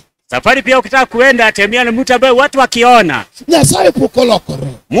 Safari pia ukitaka kuenda tembea na mtu ambaye watu wakiona. Nyasaye pokolokore.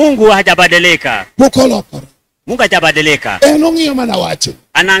 Mungu hajabadilika. Pokolokore. Mungu hajabadilika. Nongiyo mana wacho.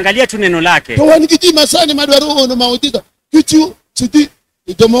 Anaangalia tu neno lake. To wanikiji masani madwaro ono maudika. Kichu siti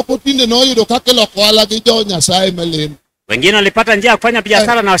itomoko tinde no yudo kakelo kwala kijo Nyasaye malem. Wengine walipata njia ya kufanya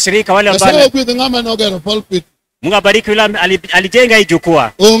biashara na washirika wale ambao. Nyasaye kwithe ngama no gero pulpit. Mungu abariki yule alijenga hii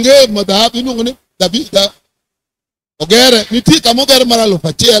jukwaa. Onge madhahabu inungune dabida. Ogere niti kamogere mara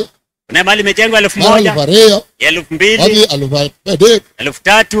lufachiel. Na mali imejengwa 1,000, 2,000,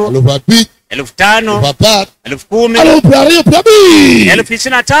 3,000, 5,000, 10,000,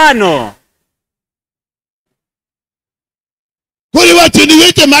 25,000. Kuli watu ni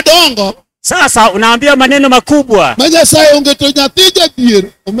wete madongo. Sasa unaambia maneno makubwa. Nyasaye ungetonya tija dier.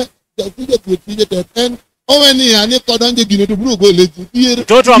 Tija tija teten. Owe ni ani kodonje gine to buru go leji dier.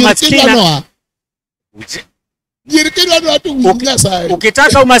 Mtoto wa maskini.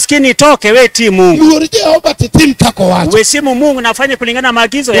 Ukitaka umaskini itoke we ti Mungu. Uheshimu Mungu na ufanye kulingana na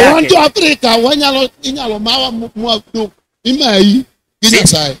maagizo yake.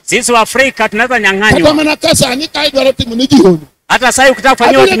 Sisi wa Afrika tunaweza nyang'anywa. Hata sasa ukitaka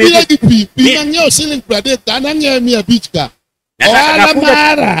kufanyia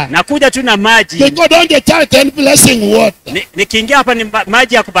nakuja tu na maji. Nikiingia hapa ni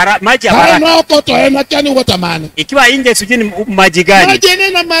maji ya baraka. Ikiwa nje sijui ni maji gani.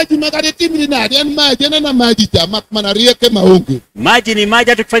 Maji ni maji,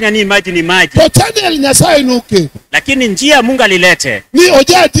 hata kufanya nini maji ni maji. Lakini njia Mungu alilete.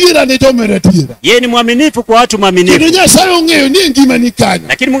 Yeye ni mwaminifu kwa watu mwaminifu.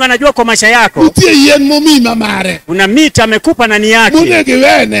 Lakini Mungu anajua kwa maisha yako. Kuna miti amekupa na ni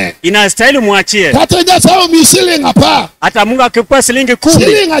yake. Inastahili muachie. Hata Mungu akikupa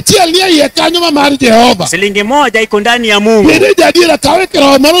 $10. Shilingi moja iko ndani ya Mungu.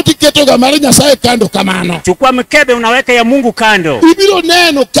 Chukua mkebe unaweka ya Mungu kando.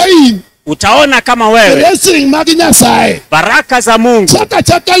 Utaona kama wewe baraka za Mungu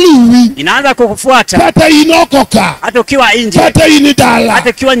inaanza kukufuata hata ukiwa nje, hata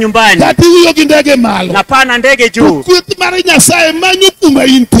ukiwa nyumbani, napana ndege juu.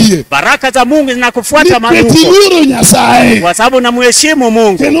 Baraka za Mungu zinakufuata mahali kwa sababu unamheshimu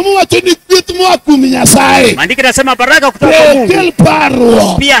Mungu. Maandiko yanasema baraka kutoka kwa Mungu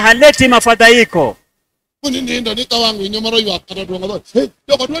pia haleti mafadhaiko.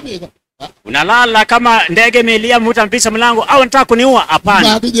 Unalala kama ndege melia mtu ampisha mlango au nataka kuniua?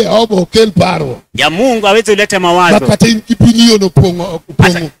 Hapana. Ya Mungu hawezi ulete mawazo.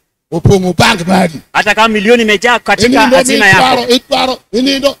 Hata kama milioni imejaa katika hazina yako.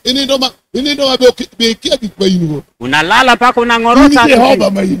 Unalala mpaka unangorota.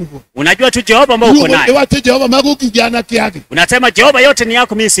 Unajua tu Jehova ambao uko naye. Unasema Jehova yote ni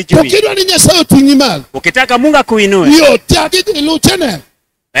yako, mimi sijui. Ukitaka Mungu akuinue,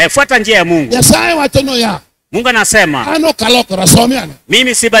 fuata njia ya Mungu. Mungu anasema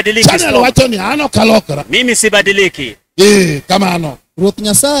mimi sibadiliki. Mimi sibadiliki. Ruoth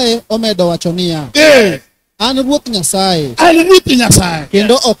Nyasaye omedo wachonia. An ruoth Nyasaye. An ruoth Nyasaye.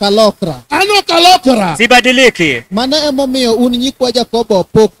 Kendo okalokra. An okalokra. Sibadiliki. Mana emomiyo un nyikwa Jakobo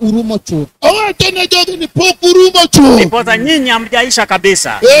pok urumo chuth. Owacho ne jogi ni pok urumo chuth. Niposa nyinyi hamjaisha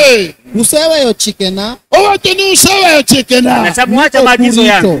kabisa. Useweyo chikena. Owacho ni useweyo chikena. Nasema mwacha maagizo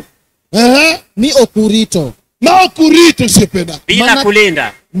yangu. Ni okurito. Ma okurito sipena. Bila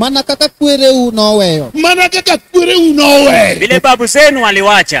kulinda. Mana kaka kwereu noweyo. Mana kaka kwereu noweyo. Vile babu zenu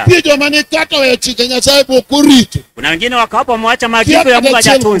waliwacha. Pijo mani kata weyo chike Nyasaye okurito. Kuna wengine wakapo mwacha maagizo ya Mungu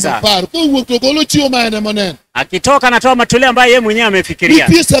hajatunza. Kugolo chiwo maene monene. Akitoka anatoa matoleo ambayo yeye mwenyewe amefikiria.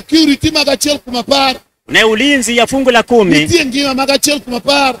 Nitie security magachiel kumapar. Una ulinzi ya fungu la 10. Nitie ngima magachiel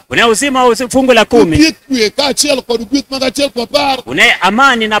kumapar. Una uzima wa fungu la 10. Nitie kwe kachiel kod gweth magachiel kumapar. Una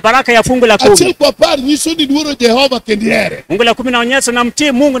amani na baraka ya fungu la 10. Achiel kumapar nyiso ni luoro Jehova kendiere. Fungu la 10 naonyesha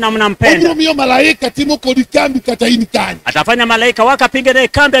namtii Mungu na mnampenda. Obiro miyo malaika timo kodi kambi kata in kanyo. Atafanya malaika wakapiga naye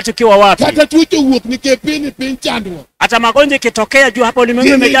kambi tukiwa wapi. Kata tucho wuok nikech piny chandruok. Hata magonjwa kitokea juu hapo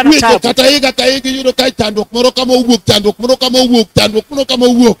ulimwengu umejaa na taabu. Kata higa ka higa yudo ka chandruok moro kama owuok chandruok moro kama owuok chandruok moro kama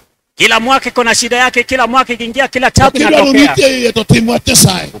owuok. Kila mwaka kuna shida yake, kila mwaka ikiingia kila taabu inatokea.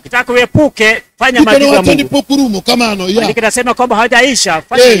 Ukitaka kuepuke fanya maagizo ya Mungu. Nikisema kwamba hajaisha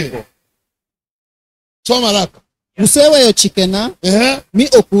fanya hivyo. Soma raka. Useweyo chikena. Mi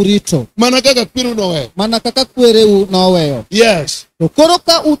okurito. Mana kaka kweru noweyo. Mana kaka kwereu noweyo. Yes. To koro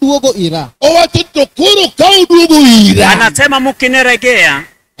ka uduogo ira. Owacho to koro ka uduogo ira. Anasema mkineregea.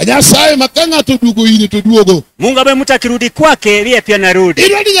 Nyasaye makanga to duogo ire to duogo. Mungu amemta kirudi kwake yeye pia narudi.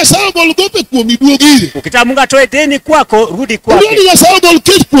 Ila ni Nyasaye gol gope kuom iduogo ire. Ukitaka Mungu atoe deni kwako rudi kwake. Ila ni Nyasaye gol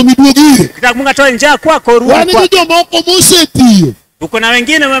kech kuom iduogo ire. Ukitaka Mungu atoe njaa kwako rudi kwake. Wani jomoko mosetiyo. Uko na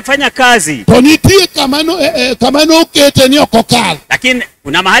wengine wamefanya kazi. To nitie kamano okete ni okokal. Lakini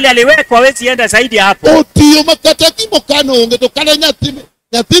kuna mahali aliwekwa hawezi enda zaidi ya hapo. Otiyo makata kimokano onge to kana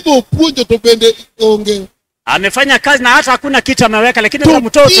nyathibo opuonjo to bende onge. Amefanya kazi na hata hakuna kitu ameweka, lakini kama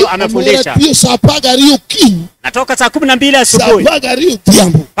mtoto amefundisha. Natoka saa 12 asubuhi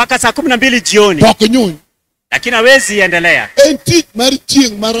mpaka saa 12 jioni. Lakini hawezi endelea.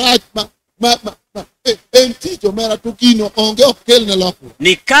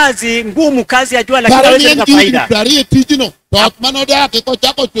 Ni kazi ngumu, kazi ya jua, lakini hawezi kupata faida.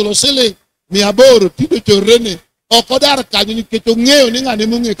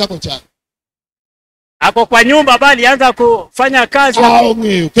 Ako kwa nyumba bali anza kufanya kazi.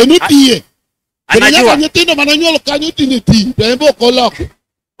 Anajua.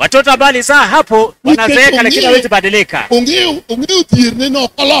 Watoto bali saa hapo wanazeeka lakini hawezi badilika.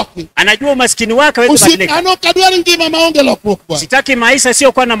 Anajua umaskini wake hawezi badilika. Sitaki maisha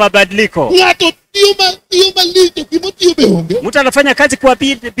sio kwa na mabadiliko. Mtu anafanya kazi kwa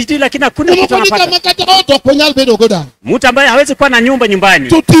bidii lakini hakuna kitu anapata. Mtu ambaye hawezi kuwa na nyumba nyumbani.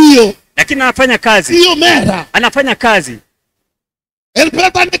 Lakini anafanya kazi. Anafanya kazi.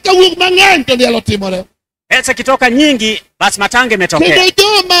 Pesa kitoka nyingi basi matanga imetokea.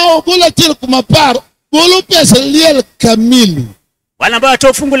 Wale ambao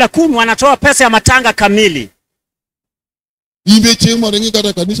watoa fungu la 10 wanatoa pesa ya matanga kamili.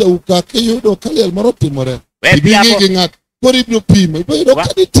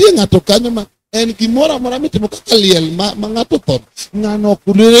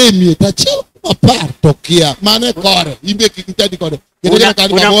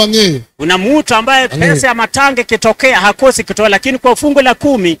 Una mtu ambaye pesa ya matanga kitokea hakosi kutoa, lakini kwa fungu la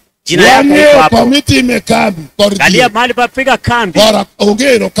 10 jina yake iko hapo. Komiti imekambi. Kalia mahali pa piga kambi.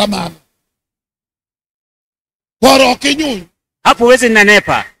 Ongero kama. Bora kinyunyu. Hapo huwezi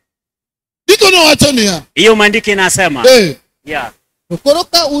nenepa. Diko no wachonia. Hiyo maandiko inasema. Yeah.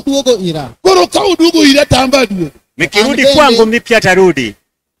 Koroka uduogo ira. Koroka uduogo ira tamba duo. Mikirudi kwangu mipya tarudi.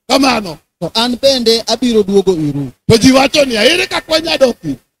 Kama ano. To an bende abiro duogo iru. To jiwachonia ere kakwanya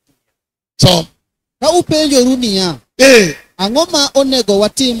doki. So. Ka upenjo runia. Angoma onego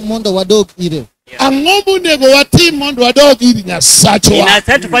watim mondo wadog ire. Angobu nego watim mondo wadog iri Nyasacho.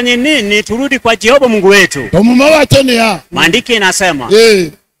 Inasema tufanye nini turudi kwa Jehova Mungu wetu? To mama wachonia. Maandiko inasema.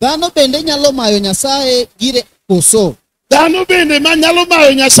 Dhano bende nyalo mayo Nyasaye gire koso. Dhano bende manyalo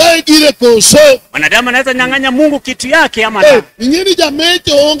mayo Nyasaye gire koso. Wanadamu anaweza nyang'anya Mungu kitu yake ama la. Ingeni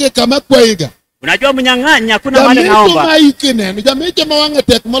jamecho onge kama kwaiga. Unajua mnyang'anya hakuna mahali naomba. Jamecho maikene, jamecho mawanga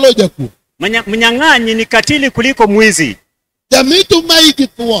teknolojia ku. Mnyang'anyi ni katili kuliko mwizi. Jamecho maiki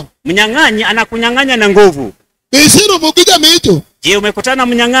tuwa. Mnyang'anyi anakunyang'anya na nguvu. Besiro mukija mecho. Je, umekutana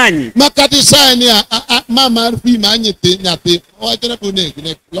mnyang'anyi? Makati saa ni mama arfi manyete nyate. Wajana kune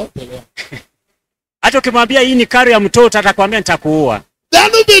lote. Hata ukimwambia hii ni karo ya mtoto atakwambia nitakuua.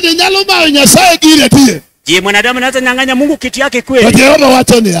 Dhano bende nyalo mayo Nyasaye gire tie. Je, mwanadamu anaweza nyang'anya Mungu kitu yake kweli? Jehova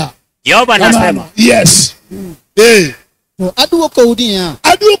wachonia. Jehova anasema. Yes. To aduoko unia.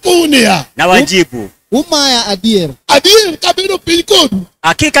 Aduoko unia. Na wajibu. Umaya adier. Adier kabedo pinkodu.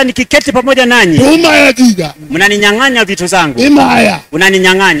 Hakika nikiketi pamoja nanyi. Umaya giga. Mnaninyang'anya vitu zangu. Imaya.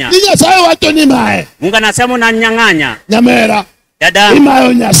 Unaninyang'anya. Ninya sayo wato ni mae. Mungu anasema unaninyang'anya. Nyamera. Dada.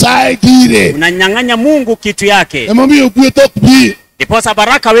 Imayo nyasaye gire. Unanyang'anya Mungu kitu yake. Emomi okueto kubi. Ndiposa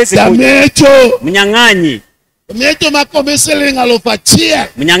baraka hawezi kuja. Damecho. Mnyang'anyi. Damecho makome shilingi 1,000.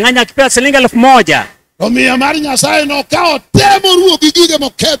 Mnyang'anyi akipewa shilingi 1,000. Omiya mar nyasaye no kao temo ruo gigige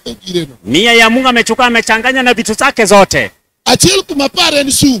moketho gireno. Nia ya Mungu amechukua amechanganya na vitu zake zote. Achiel kumapare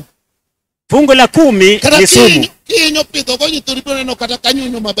ni sumu. Fungu la 10 ni sumu. Kinyo pidho go nyithori no kata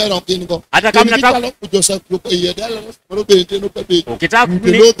kanyunyo maber okingo. Hata kama nataka kujosa kuko yedala no bente no kabe. Ukitaka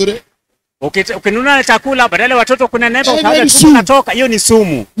ukinunua chakula badala watoto kuna neba utaanza sumu natoka, hiyo ni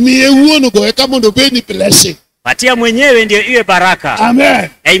sumu. Mie uono go eka mondo beni blessing. Patia mwenyewe ndio iwe baraka. Amen.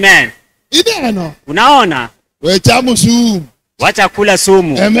 Amen. Ideno. Unaona? We chamu sumu. Wacha kula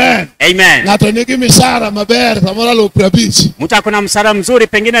sumu. Amen. Amen. Ngato nigi misara maber samora lo prabichi. Mtu akona msara mzuri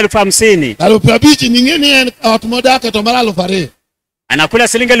pengine 50,000. Alo prabichi ningeni otmodaka to mara lo fare. Anakula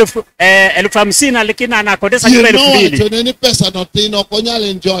shilingi 50,000 lakini anakodesa nyumba 2,000. Toneni pesa no tino konyal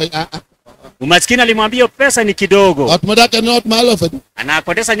enjoy. Umaskini alimwambia pesa ni kidogo. Otmodaka not malo fadi.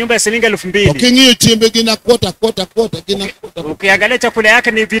 Anakodesa nyumba ya shilingi 2,000. Ukingiyo chimbe gina kwota gina kwota. Ukiangalia chakula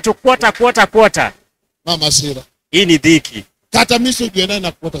yake ni vitu kwota. Mama sira. Hii ni dhiki. Kata miso gena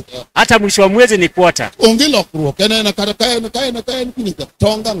na kwota. Hata mwisho wa mwezi ni kwota. Onge lokruok ena na kata kaya kinika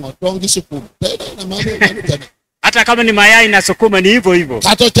tonga ngotongi sukuma. Na mama kana. Hata kama ni mayai na sukuma ni hivyo.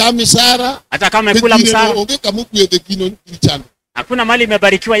 Kato cha misara. Hata kama kula msara. Onge kamukuye de kino kichana. Hakuna mali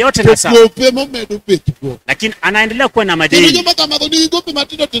imebarikiwa yote na sawa. Lakini anaendelea kuwa na madeni.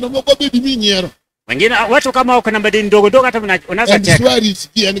 Wengine watu kama wako na madeni ndogo hata unaweza cheka.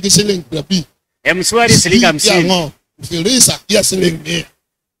 Mswari shilingi 50.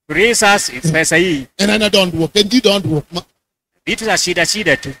 Kurisa pesa hii. Vitu za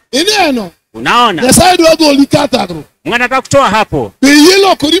shida tu. Unaona? Mungu anataka kutoa hapo.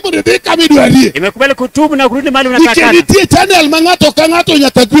 Imekubali kutubu na kurudi mahali unataka. Nitie channel mangato kangato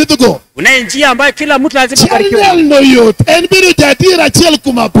nyakagwedgo. Una njia ambayo kila mtu lazima abarikiwe. Channel no yot. En biro jadira achiel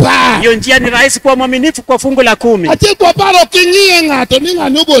kumapa. Hiyo njia ni rahisi kuwa mwaminifu kwa fungu la 10. Achiel kwa paro kingie ngato ni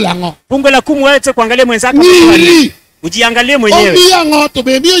ngano golango. Fungu la 10 wewe kuangalia mwenzako. Ujiangalie mwenyewe. Ombia ngoto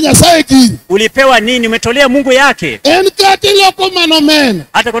bebio nyasaye ki. Ulipewa nini? Umetolea Mungu yake. En katilo koma no men.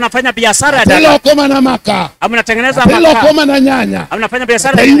 Hata kunafanya biashara ya dada. Katilo koma na maka. Ama unatengeneza maka. Katilo koma na nyanya. Ama unafanya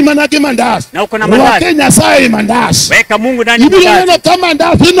biashara. Ni manake mandazi. Na uko na mandazi. Wake nyasaye mandazi. Weka Mungu ndani ya mandazi. Ibiro kama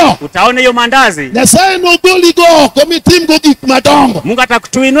mandazi no. Utaona hiyo mandazi. Nyasaye no goligo komitim go gik madongo. Mungu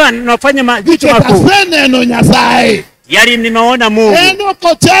atakutuinua na ufanye vitu makuu. Kafene no nyasaye. Yari nimeona Mungu. Eno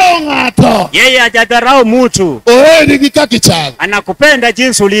kochao ngato. Yeye hajadharau mtu. Oe nikika kichana. Anakupenda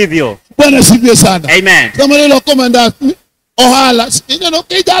jinsi ulivyo. Bwana sifiwe sana. Amen. Kama leo komanda ohala, ndio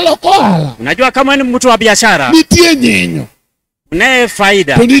kijalo kohala. Unajua kama ni mtu wa biashara. Nitie nyinyo. Kunaye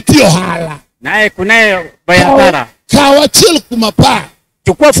faida. Kunitio hala. Naye kunaye biashara. Kawa chill kumapa.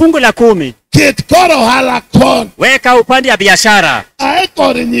 Chukua fungu la 10. Ket koro hala kon. Weka upande ya biashara. Ae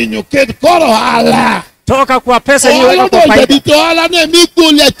kore nyinyo ket koro hala. Toka kwa pesa hiyo kwa faida. Toala ne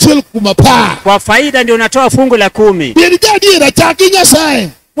mikuli achiel kumapa. Kwa faida ndio unatoa fungu la 10. Birigadi chaki nyasaye.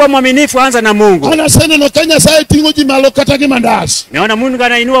 Kwa mwaminifu anza na Mungu. Anasema no Kenya sai tingo jimalo kata ki mandazi. Naona Mungu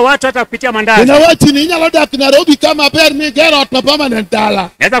anainua watu hata kupitia mandazi. Na watu ni nyalo dak Nairobi kama ber ni gerot na permanent dala.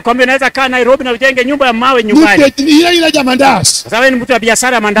 Naweza kwambia naweza kaa Nairobi na ujenge nyumba ya mawe nyumbani. Ina ja mandazi. Sasa wewe ni mtu wa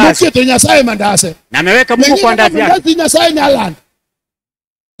biashara ya mandazi. Mke nyasaye mandazi. Na ameweka Mungu kwa mandazi yake. Mandazi nyasaye ni aland.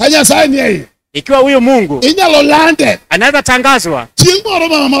 Kanya sai ni yeye. Ikiwa huyo Mungu inyalo lande anaweza tangazwa chingoro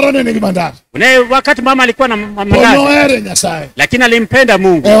mama marone ni mandazi. Wakati mama alikuwa na mandazi. Ohere nyasaye. Lakini alimpenda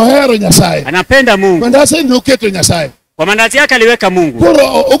Mungu. Ohere nyasaye. Anapenda Mungu. Mandazi ni uketo nyasaye. Kwa mandazi yake aliweka Mungu.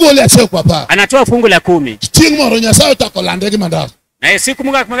 Kuro ogole ashe kwa pa. Anatoa fungu la 10. Chingoro nyasaye utakolande ki mandazi. Na siku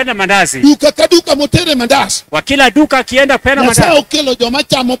Mungu akamwenda mandazi. Duka motere mandazi. Kwa kila duka akienda pena mandazi. Nyasaye ukelo joma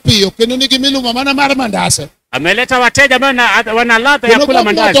chamo pio kendo nigi miluma mana mar mandazi. Ameleta wateja ambao wana ladha ya kula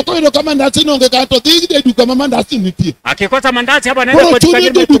mandazi. Tokoro kama mandazi no ngekato dhige duka mandazi nitie. Akikosa mandazi hapa anaenda kwa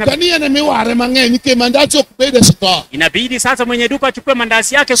duka ni ene miware mang'eny ke mandazi okbede store. Inabidi sasa mwenye duka achukue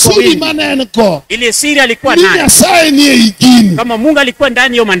mandazi yake kwa wingi. wingi. Maneno ko. Ile siri alikuwa nayo. Nyasaye ni igini. Kama Mungu alikuwa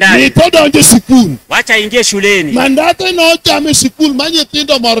ndani ya mandazi. Ni todo nje sikuni. Wacha ingie shuleni. Mandazi no chame sikuni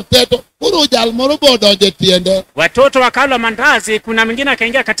manyetindo morteto. Kuro jal moro bodo je tiende. Watoto wakala mandazi kuna mwingine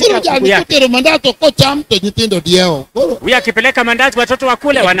akaingia katika kuku yake. Kuro mandazi ko cham to nyitindo dieo. Huyu akipeleka mandazi watoto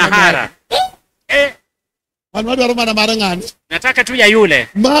wakule wanahara. Anwadwaro mana mara ng'ani. Nataka tu ya yule.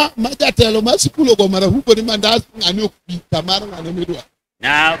 Jatelo ma sikulu go mara huko ni mandazi ng'ani okupita mara ng'ani midwa.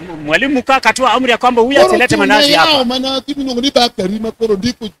 Na mwalimu akatoa amri ya kwamba huyu asilete mandazi hapa. Maana kimi nongo ni bakari makoro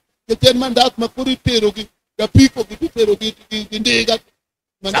ndiko keten mandazi makoro itero gapiko kitero ndega.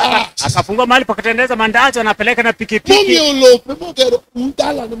 Akafungua mahali pa kutengeneza mandazi anapeleka na pikipiki. Mungu ulope mogero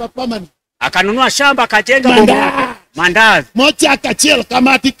undala ni mapamani. Akanunua shamba akajenga mandazi. Moja akachiel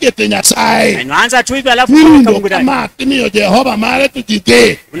kama tikete Nyasaye. Anaanza tu hivi alafu kwa Mungu ndani. Kama timiyo Jehova mare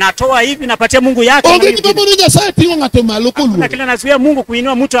tujike. Unatoa hivi napatia Mungu yake. Onge kiburu Nyasaye tingo ngato malukulu. Na kila nazuia Mungu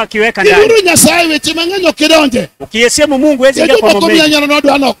kuinua mtu akiweka ndani. Kiburu Nyasaye weche mangenyo kidonje. Ukiyesema Mungu wezi ingia kwa mombe. Ndio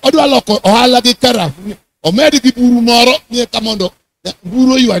nyano odwa loko ohala gi karafu. Omedi kiburu moro ni kamondo.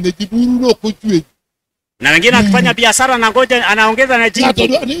 Buru yuane kiburu no kochwe. Na wengine akifanya biashara na ngoja anaongeza na jibu.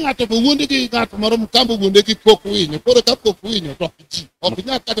 Ngato bugunde ki ngato maro mkambo bugunde ki kokuinyo. Kore ka kokuinyo to kiji.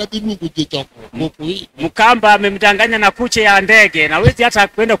 Okinya kada Mungu jicho. Kokuinyo. Mkamba amemdanganya na kuche ya ndege na wezi hata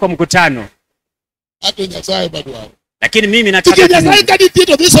kwenda kwa mkutano. Hata Nyasaye bado wao. Lakini mimi nataka Nyasaye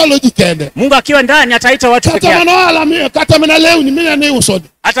kaditito bisology kende. Mungu akiwa ndani ataita watu pekee. Kata manoala mimi kata mena leo ni mimi na usodi.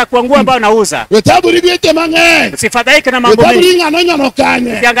 Hata kuangua ambao nauza. Wetabu rigete mange. Usifadhaike na mambo mengi. Wetabu ringa nonya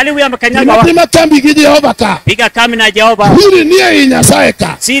nokanye. Usiangalie huyu amekanyaga wapi. Nima kambi gidi Jehova ka. Piga kami na Jehova. Hili ni Nyasaye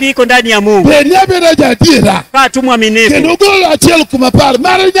ka. Siri iko ndani ya Mungu. Benyabera jatira. Kaa tu mwaminifu. Kenogolo achiel kumapar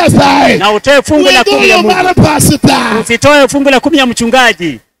mara Nyasaye. Na utoe fungu la 10 ya Mungu. Mara pasita. Usitoe fungu la 10 ya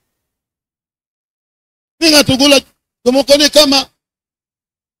mchungaji. Ninga tugula kumokoni kama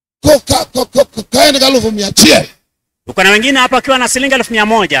kaenda galufu 100. Uko na wengine hapa akiwa na shilingi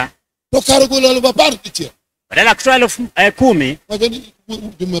 100. Tokarugula alubapar kiche. Badala kutoa 10,000. Wajani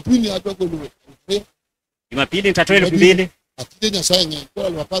Jumapili atogolo. Jumapili nitatoa 2,000. Akije Nyasaye ng'e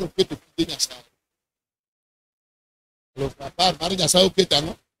alubapar ukete kije Nyasaye. Alubapar mara Nyasaye ukete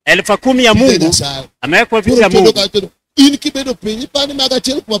no. 10,000 ya Mungu. Ameweka vitu ya Mungu. In kibedo pinyi pani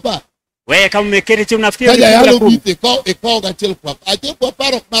magachiel kwa. Wewe kama umeketi chini unafikiri fungu la 10 iko gachiel kwa. Aje kwa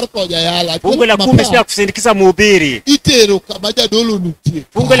paro mar koja yala. Fungu la 10 sio kusindikiza mhubiri. Itero kama jadolo nitie.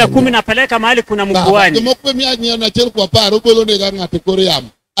 Fungu la 10 napeleka mahali kuna mkuhani. Kama kwa mimi na chiel kwa paro bolo ne ng'ate koream.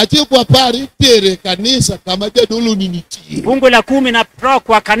 Aje kwa pari tere kanisa kama jadolo nitie. Fungu la 10 na pro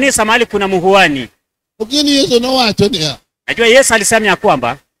kwa kanisa mahali kuna mkuhani. Ukini Yesu no wacho ni. Najua Yesu alisema ya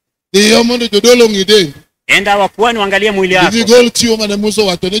kwamba ndio mondo jadolo ngide. Enda wakuani waangalie mwili wako. Ndigol chio mana muso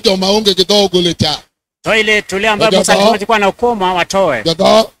watu ni jo maonge kidogo lecha. Toile tule ambapo Musa alikuwa na ukoma watoe.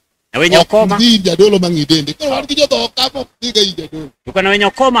 Jodo. Na wenye ukoma. Ndio dolo mangidende. Kwa watu jodo kama diga ije dolo. Tuko na wenye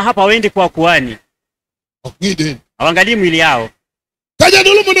ukoma hapa wendi kwa kuani. Ngidende. Hawaangalie mwili yao. Kaja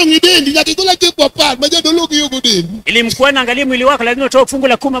dolo mondo ngidende yakikola kwa pa, maja dolo kiyogo dende. Ili mkuani angalie mwili wako lazima utoe fungu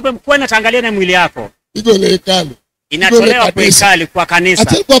la 10 ambapo mkuani ataangalia na mwili yako. Iko lekalo. Inatolewa kwa ikali kwa kanisa.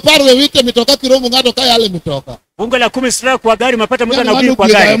 Ati kwa paro wite mitoka kiromo ngado kaya ale mitoka. Fungu la 10 sio kwa gari umepata mtu anahubiri kwa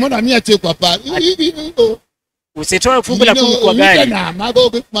gari. Mbona mimi ache kwa paro. Usitoe fungu la 10 kwa gari. Na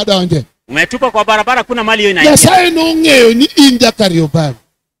magogo madonje. Umetupa kwa barabara kuna mali hiyo inaingia. Nyasaye no ng'eyo ni inja Kariobangi.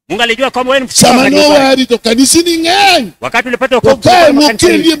 Mungu alijua kwamba wewe ni msichana wa Kariobangi. Sama no wari to kanisini ng'eny. Wakati ulipata wokovu kwa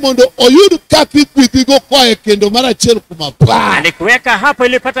mukiri mondo oyud kaki kwithigo kwae kendo mara chiel kuma pa. Alikuweka hapo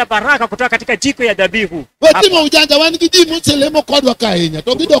ili pata baraka kutoka katika jiko ya dhabihu. Wetima ujanja wani kiji muselemo kodwa kahinya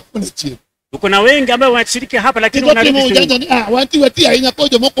to gidok mnichie. Uko na wengi ambao wanashiriki hapa lakini wanarudi ujanja ni wati ahinya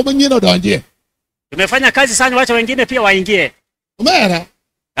kojo moko manyino donje. Tumefanya kazi sana wacha wengine pia waingie. Umera?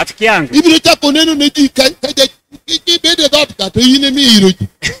 Rafiki yangu. Ibiro chako neno neji kaja kibede dot ka to yine mi iro.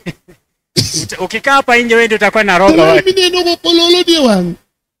 Ukikaa hapa nje wewe ndio utakuwa na roho wako. Mimi neno ko kololo die wangu.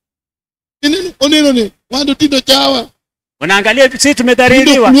 Neno oneno ne wando tindo chawa. Unaangalia sisi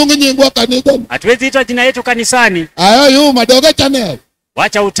tumedhariliwa. Mungu nyengwa kanisa. Hatuwezi ita jina yetu kanisani. Ayo yu madoga channel.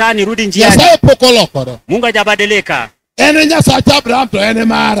 Wacha utani rudi njiani. Nyasaye pokolokoro. Mungu hajabadilika. Ene Nyasaye Abraham to ene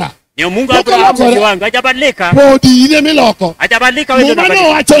mara. Ni Mungu Abraham wangu hajabadilika. Bodi ile miloko. Hajabadilika wewe ndio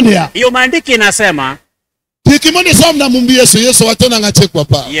unabadilika. Hiyo maandiki inasema. Tikimoni somna mumbi Yesu watona ngachekwa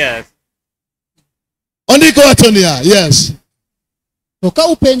pa. Yes. Ondiko watonia. Yes. Toka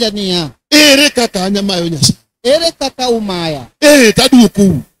upenja niya. Ere kaka anyamayo Nyasaye. Ere kaka umaya.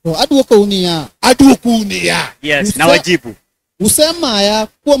 Taduku. To aduoko unia. Aduoko unia. Yes, na wajibu. Usemaya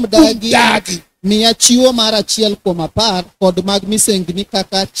kuom dagi. Miya chiwo mara chiel kuom apar kod mag misengni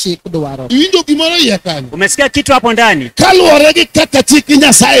kaka chik dwaro. Iwinjo gimoro iye kanyo. Umesikia kitu hapo ndani? Kaluwore gi kaka chik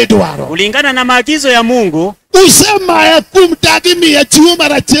Nyasaye dwaro. Kulingana na maagizo ya Mungu. Usemaya kuom dagi miya chiwo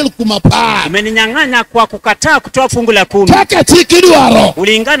mara chiel kuom apar. Umeninyang'anya kwa kukataa kutoa fungu la 10. Kaka chik dwaro.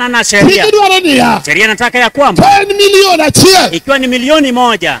 Kulingana na sheria. Chik dwaro niya. Sheria nataka ya kwamba 10 milioni achiel. Ikiwa ni milioni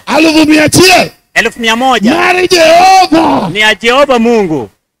 1. 100,000. 100,000. Mari Jehova. Ni ya Jehova Mungu.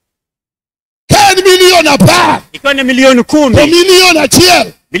 Kan milioni apar. Ikiwa ni milioni 10. To milioni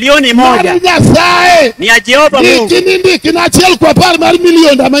achiel. Milioni 1. Ni ya Jehova Mungu. Kina achiel kwa par mar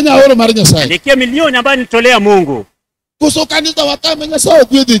milioni amanya oro mar Nyasaye. Nikia milioni ambayo nitolea Mungu. Kuso kanisa wakame Nyasaye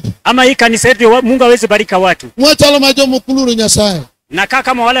gwedhi. Ama hii kanisa yetu Mungu hawezi barika watu. Mwachalo majomo kuluru Nyasaye. Na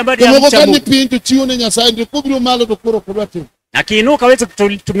kama wale ambao ya mcha Mungu. Pintu chione Nyasaye ndi kubiro malo to kuro kubati. Na kiinuka hawezi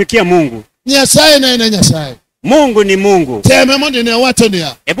kutumikia Mungu. Nyasaye na ina Nyasaye. Mungu ni Mungu. Teme monde ne wacho ni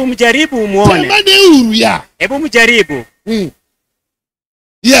ya. Hebu mjaribu muone. Teme ne uru ya. Hebu mjaribu.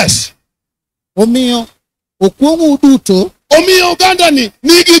 Yes. Omiyo okuongo uduto. Omiyo Uganda ni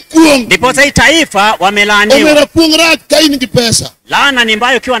nigi kuong. Ndipo hii taifa wamelaaniwa. Omera kuong raj kai nigi pesa. Laana ni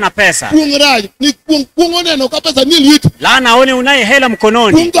mbaya ukiwa na pesa. Kuong raj ni kuong oneno ka pesa ni litu. Laana one unaye hela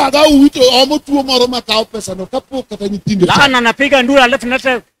mkononi. Kuong aga uwito omo tuo moro makao pesa no kapo kata nyitinde. Laana anapiga ndura alafu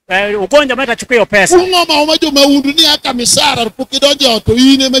nata ugonjwa mata chukua hiyo pesa. Kuong oma jo maundu ni aka misara pokidonjo to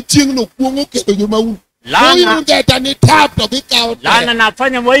ine machiengno kuong kelo jo maundu. Laana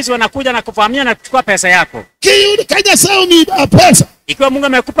nafanya waizi wanakuja na kufahamia na kuchukua pesa yako. Kanya sao ni pesa. Ikiwa Mungu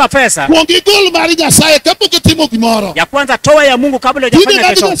amekupa pesa, kuongi gol mari Nyasaye kapo kitimo gimoro. Ya kwanza toa ya Mungu kabla hujafanya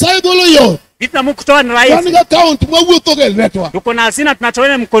kesho. Nyasaye golo yo. Vipi na Mungu kutoa ni rahisi. Kwani account mwuotho ge letwa. Tuko na hazina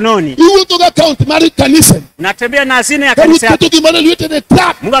tunatoa mkononi. Uwuotho ge account mari kanisa. Unatembea na hazina ya kanisa. Kitu kimana lwete ne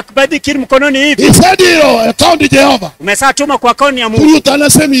tap. Mungu akibadili kile mkononi hivi. Isadio account Jehova. Umeshatuma kwa akaunti ya Mungu. Utana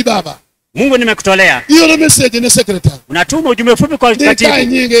semi baba. Mungu nimekutolea. Hiyo ni message ni secretary. Unatuma ujumbe fupi kwa katibu. Ni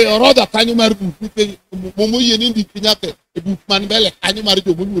nyinge orodha kanyu marubu. Mumu yeni ndi kinyake ebu manbele kanyu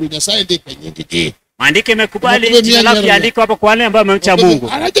marubu Mungu Nyasaye ndike nyinge. Maandiko imekubali jina lako liandikwe hapo kwa wale ambao wamemcha Mungu.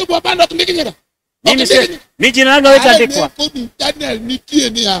 Anaje kwa banda tumikinyera. Mimi jina langu halijaandikwa. Daniel nitie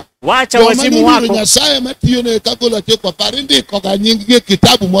ni ya. Wacha wazimu wako. Nyasaye matio ne kagola kwa parindi kwa nyingi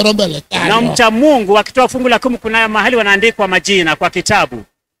kitabu moro mbele. Na mcha Mungu akitoa fungu la 10 kuna mahali wanaandikwa majina kwa kitabu.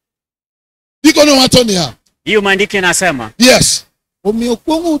 Iko no watoni ya. Hiyo maandiko yanasema. Yes. Omiyo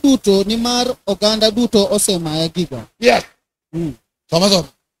kuongo duto ni mar oganda duto osema ya giga. Yes. Tomato.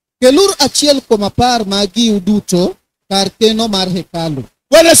 Kelur achiel kuom apar magi uduto kar keno mar hekalu.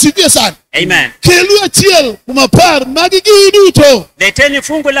 Bwana sifiwe sana. Amen. Kelur achiel kuom apar magi uduto. Leteni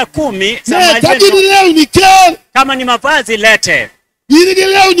fungu la 10 kama ni mavazi lete. Yini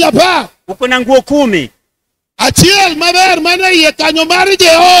leo ni apar. Uko na nguo 10. Achiel maber mana ye kanyo mar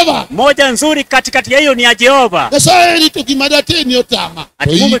Jehova. Moja nzuri katikati ya hiyo ni ya Jehova. Sasa ni tukimadate ni otama.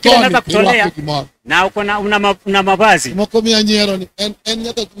 Mungu kinaweza kutolea. Na uko na una mavazi. Moko mia nyero ni en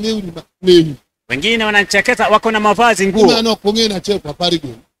nyaka neuni. Wengine wanachekeza wako na mavazi nguo. Maana kongena chepa parigo.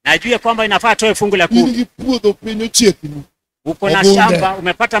 Najua kwamba inafaa toe fungu la 10. Ni puodho penyo chekini. Uko na shamba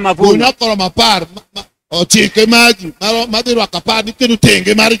umepata mavuno. Unakora mapar. Ochike maji madhiro akapani kenu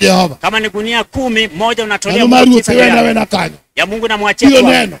tenge mari Jehova. Kama ni gunia 10 moja unatolea Mungu na kanya. Ya Mungu na mwachia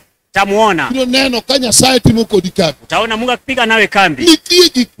kwa. Neno. Tamuona. Hiyo neno kanya sai timo kodikapi. Utaona Mungu akipiga nawe kambi.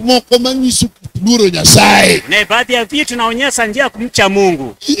 Nikiji moko manyisu luro Nyasaye. Na baadhi ya vitu naonyesha njia kumcha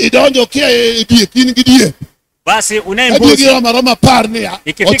Mungu. Idonjo kia edie kini gidie. Basi unaembuzi. Maroma parni ya.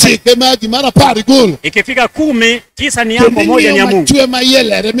 Ochike maji mara pari gol. Ikifika 10, 9 ni yako, moja ni ya Mungu. Tuwe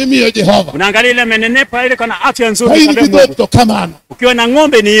mayele mimi yo Jehova. Unaangalia ile menenepa ile kana afya nzuri kwa Mungu. Kamana. Ukiwa na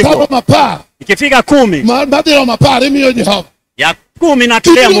ng'ombe ni hivyo. Kama par. Ikifika 10. Madhiro mapari mimi yo Jehova. Ya 10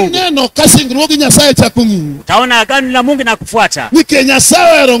 natolea Mungu. Neno kasi ngrogi Nyasaye cha kungi. Utaona agano la Mungu na kufuata. Ni Kenya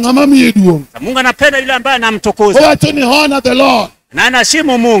sawa ngama mieduo. Mungu anapenda yule ambaye anamtukuza. Wacha ni honor the Lord. Na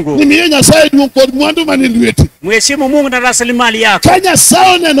anaheshimu Mungu. Ni mie Nyasaye duo kwa mwandu manilweti. Mheshimu Mungu na rasilimali yako. Kenya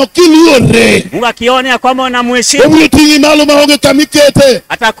sawa neno kiliore. Mungu akiona kwamba unamheshimu. Umtingi malo maonge kamikete.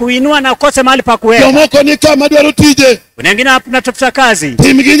 Atakuinua na ukose mahali pa kuweka. Yomoko ni kama dwaro tije. Kuna wengine tunatafuta kazi.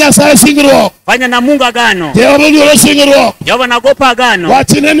 Timigi Nyasaye singro. Fanya na Mungu agano. Jehova ndio singro. Jehova naogopa agano.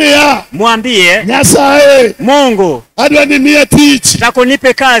 Wachinene ya. Mwambie Nyasaye. Mungu. Adwa ni mia teach.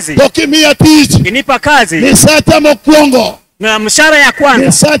 Takunipe kazi. Poki mia teach. Kinipa kazi. Ni sata mokuongo. Na mshahara ya kwanza.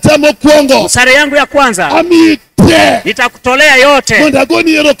 Ni sata mokuongo. Mshahara yangu ya kwanza. Amite. Nitakutolea yote.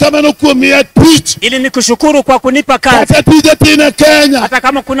 Mondagoni yero kama no kuomia teach. Ili nikushukuru kwa kunipa kazi. Hata tija tena Kenya. Hata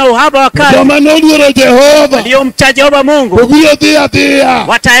kama kuna uhaba wa kazi. Kama ndio Jehova. Waliomcha Jehova Mungu. Ubio dia.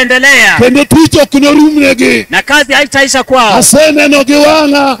 Wataendelea. Kendo ticho kuna rumnege. Na kazi haitaisha kwao. Asene no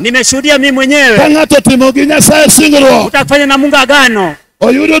giwanga. Nimeshuhudia mimi mwenyewe. Kanga to timogi Nyasaye singro. Utafanya na Mungu agano.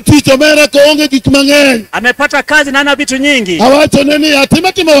 Oyudo tich omera ko onge gik mang'eny. Amepata kazi na ana vitu nyingi. Awacho neni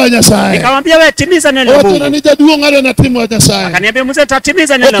atima timo wa Nyasaye. Nikamwambia wewe timiza neno la Mungu. Awacho neni jaduong' ng'ado na timo wa Nyasaye. Akaniambia mzee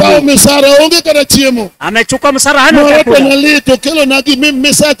tatimiza neno la Mungu. Mungu. Misara onge kana chiemo. Amechukua msara hana chakula. Nalito kelo nagi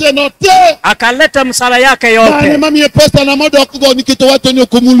misate no te. Akaleta msara yake yote. Bale mami pesa na modo kugo nikito watu ni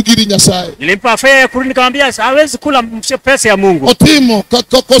kumulgiri Nyasaye. Nilimpa fare kurudi nikamwambia hawezi kula pesa ya Mungu. Otimo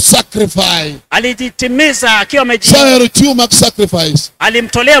ko sacrifice. Alijitimiza akiwa Sayo chiwo sacrifice.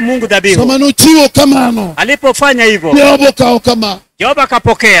 Alimtolea Mungu dhabihu. Samano chiwo kamano. Alipofanya hivyo. Yehova kama. Yehova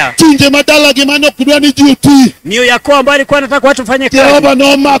akapokea. Chinje madala gimano kudwani jiuti. Mioyo yako ambayo alikuwa anataka watu fanye kazi. Yehova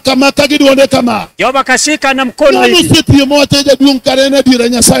no kama kagidwonde kama. Yehova kashika na mkono hivi. Nusiti moteja duong karene dira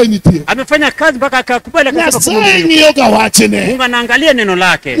Nyasaye nitie. Amefanya kazi mpaka akakubali akasema Nyasaye ngiyoga wachene. Mungu anaangalia neno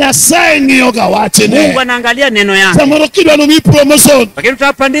lake. Nyasaye ngiyoga wachene. Mungu anaangalia neno yake. Samoro kidwano mi promotion. Lakini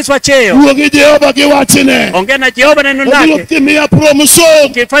tutapandishwa cheo. Uoge Jehova giwachene. Ongea na Jehova neno lake. Ukimia promotion.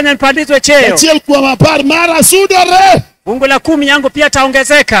 Ukifanya mpandishwe cheo. Achiel kwa mapar mara sudore. Fungu la 10 yangu pia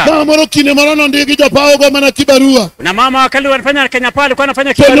taongezeka. Mama kine morono ndigi jopao go mana kibarua. Na mama wakali wanafanya Kenya pale alikuwa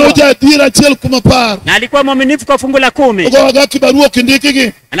anafanya kibarua. Noja dira chel kumapar. Na alikuwa mwaminifu kwa fungu la 10. Go waga kibarua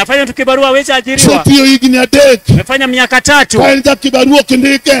kindiki. Anafanya tu kibarua hawezi ajiriwa. Sio igini adek. Amefanya miaka 3. Kaenda kibarua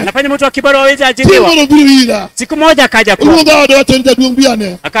kindiki. Anafanya mtu wa kibarua hawezi ajiriwa. Siku moja akaja kwa. Mungu ndo atenda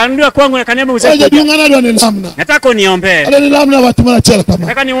duombiane. Akaandia kwangu na kaniambia mzee. Aje duongana ndo anamna. Nataka uniombee. Anamna watu mara chela kama.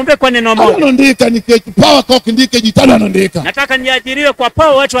 Nataka niombe kwa neno moja. Anandika power kwa kindiki jitano anandika. Nataka niajiriwe kwa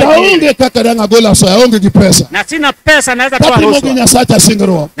power watu waajiriwe. Taonge kaka danga gola so aonge kipesa. Na sina pesa naweza toa ruhusa. Mungu Nyasaye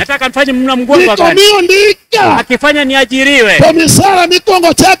asingiro. Nataka nifanye mna mgongo wa gani. Ndika. Akifanya niajiriwe. Kwa misara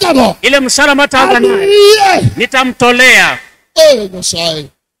mikongo chaka go. Ile msara mataanza naye. Nitamtolea. Nyasaye.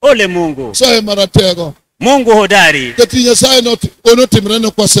 Ole Mungu. Saye maratego. Mungu hodari. Kati Nyasaye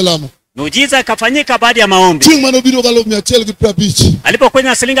onotimrana kwa salama. Muujiza kafanyika baada ya maombi. Chingmano biro galo 150.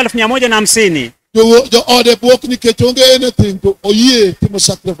 Alipokwenda shilingi 150. Jo ode bok ni ketonge anything to oye timo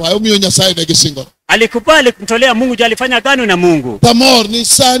sacrifice omiyo Nyasaye ne gisingo. Alikubali kumtolea Mungu je alifanya gano na Mungu. Tamor ni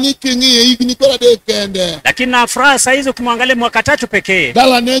sani kingi igni kora de kende. Lakini na furaha saa hizo kumwangalia mwaka 3 pekee.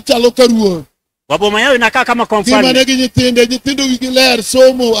 Dala ne chalo karuo. Waboma yao inakaa kama kwa mfano. Kimane nyitindo wigiler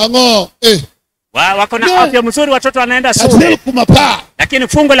somo ango wako na afya mzuri watoto wanaenda shule. Lakini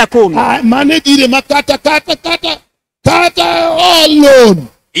fungu la 10. Mane dire makata loan.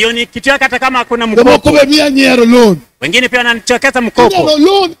 Hiyo ni kitu yake hata kama kuna mkopo. Loan. Wengine pia wanachokeza mkopo.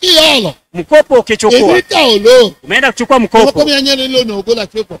 Loan kialo. Mkopo ukichukua. Umeenda kuchukua mkopo.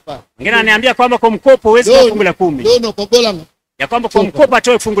 Wengine ananiambia kwamba kwa mkopo huwezi kuwa fungu la 10. Loan ukogola. Ya kwamba kwa mkopo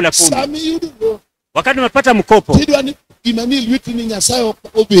atoe fungu la 10. Wakati umepata mkopo. Imani witi ni Nyasaye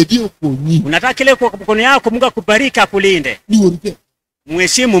obedi okonyi. Unataka kile kwa mkono yako Mungu akubariki akulinde.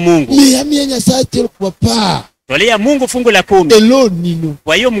 Mheshimu Mungu. Mimi Nyasaye kwa pa. Tolea Mungu fungu la 10. Elonino.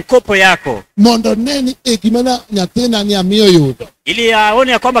 Kwa hiyo mkopo yako. Mondo neni ekimana nyathina ni amiyo yudo. Ili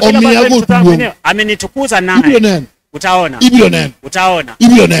aone kwamba kila mtu amenitukuza naye. Utaona. Ibiro neno. Utaona.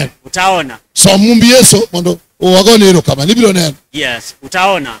 Ibiro neno. Utaona. Somumbi Yesu mondo wagone ero kama ibiro neno. Yes,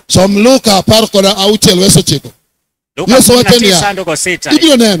 utaona. Luka parkona auchiel weso chiko. Luka 19:6.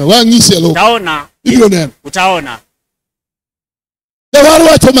 Ibiro neno wang'isi Luka. Utaona. Ibiro neno. Utaona. Dawaru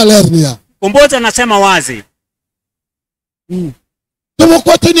wacho maler niya. Kumboza nasema wazi. Tomo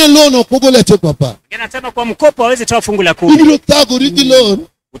kwa tani loan kugole chiko pa. Ninasema kwa mkopo hawezi toa fungu la 10. Ibiro tago rigi loan.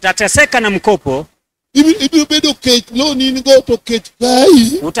 Utateseka na mkopo. Ibiro bedo kech loan ni go to kech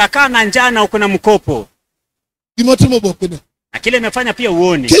kai. Utakaa na njaa na uko na mkopo. Kimotimo bokene. Na kile imefanya pia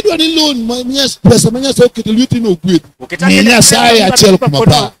uone. Kidwa ni loan pesa manyasa ukitulwiti no kwetu. Ukitaka Nyasaye achel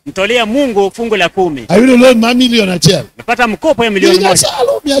kumapa. Mtolea Mungu fungu la 10. Ayudo loan ma milioni achel. Umepata mkopo ya milioni 1. Nyasaye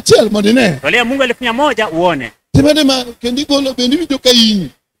mi achel mondine. Tolea Mungu 1,100 uone. Timene ma kendi golo bendi video kaini.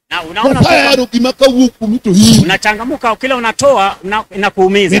 Na unaona kwa kimaka wuku mito hii. Unachangamuka kila unatoa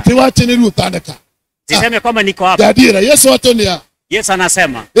inakuumiza. Nitiwache ni rutandeka. Siseme kwamba niko hapa. Gadira Yesu atonia. Yesu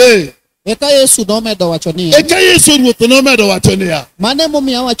anasema. Eka Yesu nomedo wachonia. Eka Yesu ruoth nomedo wachonia. Mane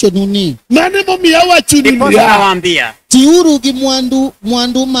momiya wachonuni. Mane momiya wachonuni. Ndipo nawaambia. Tiuru gi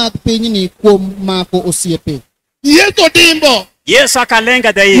mwandu mag pinyni kuom mako osiepe. Yesu dimbo. Yesu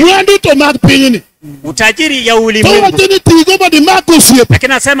akalenga dhaifu. Mwandu to mag pinyni. Utajiri ya ulimwengu. Lakini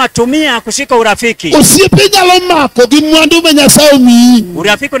nasema tumia kushika urafiki. Osiepe nyalo mako gi mwandu ma Nyasaye omiyi.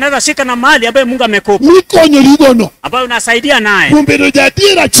 Urafiki unaweza shika na mali ambayo Mungu amekupa. Mikonyorigono. Ambayo unasaidia naye. Kumbedo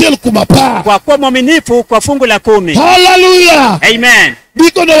jadira achiel kumapa. Kwa kuwa mwaminifu kwa fungu la 10. Hallelujah. Amen.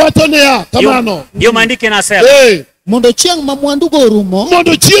 Bikono watonea kamano. Ndio maandiko yanasema. Mondo chieng' ma mwandu go rumo.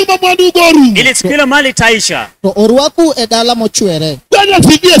 Mondo chieng' ma mwandu go rumo. Ili siku ile mali itaisha. To orwaku e dala mochwere. Bwana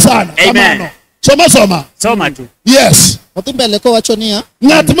sibie sana. Amen. Soma tu. Yes. Otumbele ko wachonia.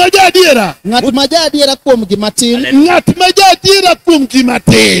 Ng'at ma jadiera. Ng'at ma jadiera kuom gimatin. Ng'at ma jadiera kuom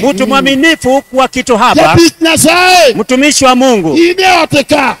gimatin. Mtu mwaminifu kwa kitu hapa. Jatich Nyasaye. Mtumishi wa Mungu. Ine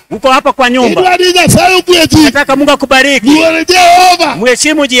oteka. Uko hapa kwa nyumba. Idwani Nyasaye ogwedhi. Nataka Mungu akubariki. Luor Jehova.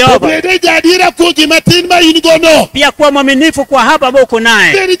 Mheshimu Jehova. Bede jadiera kuom gimatin ma in gono. Pia kuwa mwaminifu kwa hapa ambao uko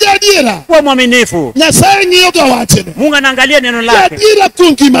naye. Bede jadiera. Kuwa mwaminifu. Nyasaye ng'iyo ga wachne. Mungu anaangalia neno lake. Jadiera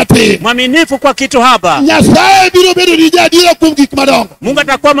kuom gimatin. Mwaminifu kwa kitu hapa. Nyasaye biro bedo ni jadiera kuom gik madongo. Mungu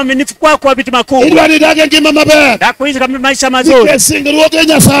atakuwa mwaminifu kwa vitu makubwa. Idwani dage ngima maber. Na kuishi kama maisha mazuri. Singruok e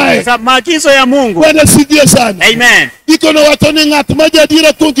Nyasaye. Sasa maagizo ya Mungu. Bwana sidie sana. Amen. Ikono watone ng'at ma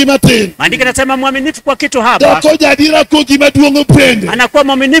jadiera kuom gimatin. Maandiko yanasema mwaminifu kwa kitu hapa. Doko jadiera kuom gimaduong' prende. Anakuwa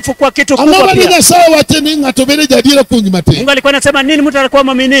mwaminifu kwa kitu kubwa pia. Ang'o Nyasaye watene ng'ato bede jadiera kuom gimatin. Mungu alikuwa anasema nini mtu atakuwa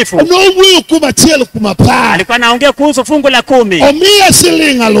mwaminifu? Nowuoyo kuom achiel kuom apar. Alikuwa anaongea kuhusu fungu la 10. Omiya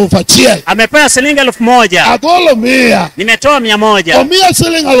siling 1,000. Amepewa shilingi 1,000. Agolo 100. Nimetoa 100. Omiya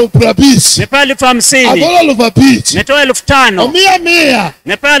siling 50,000. Nimepewa 50,000. Agolo 50,000. Nimetoa 5,000. Omiya 100.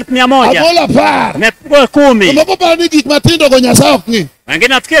 Nimepewa 100. Agolo 10. Nimepewa 10. Moko pa ni gik matindo go Nyasaye ok ng'i. Wengine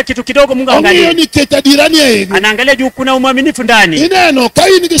nafikia kitu kidogo Mungu angalia. Omiyo nikech adirani e. Anaangalia juu kuna umwaminifu ndani. Ineno ka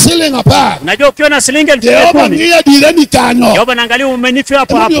in gi siling 10. Unajua ukiwa na shilingi 10,000. Jehova ng'iyo adirani kanyo. Jehova anaangalia umwaminifu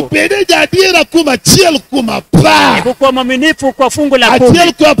hapo hapo. Bede jadiera kuom achiel kuom apar. Hebu kuwa mwaminifu kwa fungu la 10.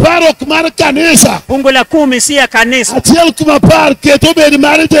 Achiel kuom apar ok mar kanisa. Fungu la 10 si ya kanisa. Achiel kuom apar keto bed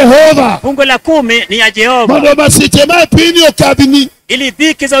mar Jehova. Fungu la 10 ni ya Jehova. Mondo masiche ma piny okadhni. Ili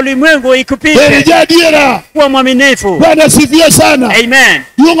dhiki za ulimwengu ikupite. Bede jadiera. Kuwa mwaminifu. Bwana sifiwe sana. Amen.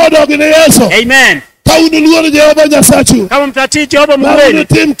 Duong' odogne Yesu. Amen. Kaunu luor Jehova Nyasachu. Kama mtatii Jehova Mungu wenu.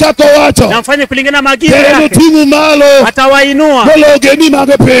 Tim kako wacho. Na mfanye kulingana na maagizo yake. Kendo timu malo. Atawainua. Gologeni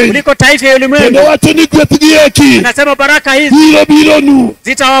mage piny. Kuliko taifa ya ulimwengu. Kendo wacho ni gwethgi eki. Anasema baraka hizi. Biro nu.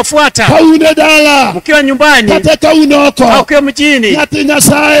 Zitawafuata. Kaune dala. Mkiwa nyumbani. Kata kaune oko. Au kiwa mjini. Ng'ati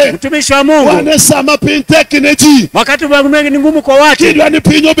Nyasaye. Mtumishi wa Mungu. Wane sama piny tek ne ji. Wakati wa Mungu ni ngumu kwa watu. Kidwa ni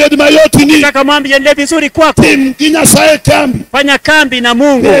piny obed mayot ni. Nataka mambo yaendelee vizuri kwako. Tim gi Nyasaye kambi. Fanya kambi na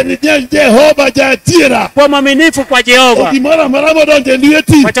Mungu. Jehova jatiera. Kwa mwaminifu kwa Jehova. Kimora maramo donje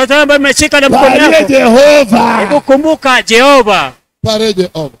liweti. Watoto ambao umeshika na mkono wako. Jehova. Hebu kumbuka Jehova. Pare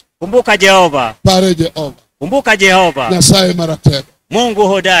Jehova. Kumbuka Jehova. Pare Jehova. Kumbuka Jehova. Nyasaye maratego. Mungu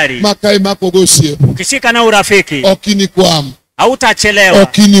hodari. Makai mako gosie. Ukishika na urafiki. Okini kwam. Hautachelewa.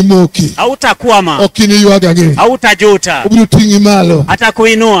 Okini moki. Hautakwama. Okini yuagage. Hautajuta. Ubiro tingi malo.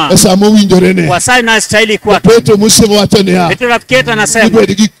 Atakuinua. Esamo winjorene. Wasai na stahili kwako. Petro musemo wachone ya. Petro rafiki anasema.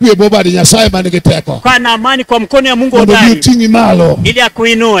 Ibedi gikwe bobadi Nyasaye manige teko. Kwa na amani kwa mkono ya Mungu hodari. Ubiro tingi malo. Ili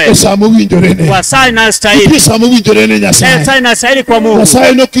akuinue. Esamo winjorene. Wasai na stahili. Esamo winjorene Nyasaye. Wasai na stahili kwa Mungu.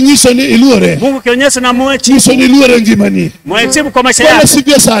 Nyasaye no kinyiso ni iluore. Mungu kionyesha na mwechi. Kinyiso ni iluore ngimani. Mwechimu kwa maisha yako. yako.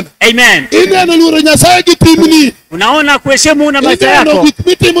 Sivyo sana. Amen. Ineno iluore Nyasaye gitimni. Unaona kuheshimu na maisha yako. Ineno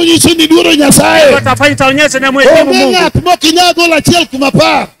gitmiti munyiso ni iluore Nyasaye. Utafanya taonyesha na mheshimu Mungu. Ng'at kinyago la chiel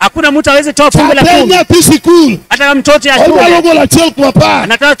kumapa. Hakuna mtu hawezi toa fungu la 10. Hata pisi cool. Hata kama mtoto ya shule. Ng'at la chiel kumapa.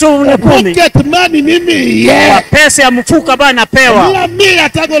 Anataka tu fungu la 10. Pocket money mimi. Kwa pesa ya mfuka bana anapewa. Mimi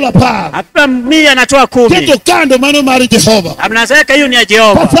atago la pa. Hapa mimi anatoa 10. Keto kando mano mari Jehova. Amnazeka hiyo ni ya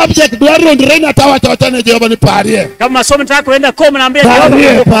Jehova. Subject dwaro ndrena tawatana Jehova ni parie. Kama masomo nataka kuenda koma naambia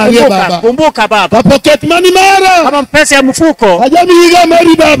Jehova. Kumbuka baba. Pocket money mara. Kama pesa ya mfuko. Hajamiga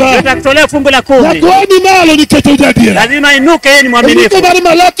mari baba. Nitakutolea fungu la 10. Yakwani malo ni keto jadira. Lazima inuke yeye ni mwaminifu. Niko bari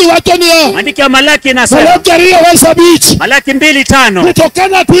Malaki watoni ya. Andiki ya Malaki inasema. Malaki ria wasa beach. Malaki 2:5.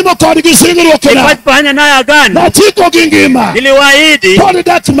 Nitokana timo kwa kisingiro kila. Nilifanya naye agano. Na chiko gingima. Niliwaahidi. Pole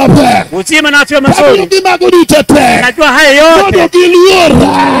dati mape. Uzima na afya mazuri. Ngima gudu tete. Najua haya yote. Kodo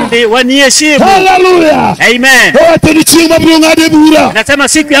giluora. Waniheshimu. Hallelujah. Amen. Wote chima brungade bura. Nasema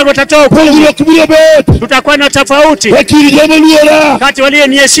siku yangu tatoka. Kubura bet. Tutakuwa na tofauti. Ekiri jomo luora. Kati walio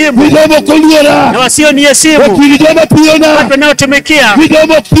niheshimu. Jomo koluora. Na wasio niheshimu. Ekiri jomo piona. Watu wanaotumikia.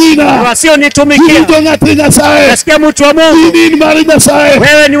 Jomo pina. Na wasio nitumikia. Ngati Nyasaye. Nasikia mtu wa Mungu. Ni mari Nyasaye.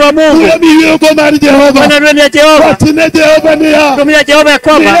 Wewe ni wa Mungu. Wewe ni mari Jehova. Bwana ni Jehova. Tine Jehova ni ya. Tumia Jehova ya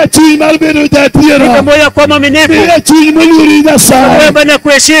kwamba. Ni chini malbero jatiera. Kwa moyo kwa mwaminifu. Ni chini muluri Nyasaye. Wewe bwana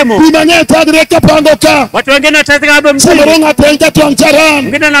kuheshimu. Bimanya tadreka pangoka. Watu wengine watataka hapo mzuri. Sabaronga tenga twangcharan.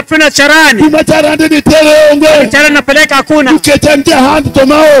 Mwingine anapenda charani. Bimacharande ni tere ongwe. Biashara napeleka hakuna. Uketende hand to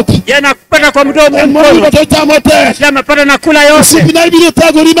mouth. Yeye nakupata kwa mdomo Mmoja mkono. totamote. Kila mapata na kula yote. Sipina ibiro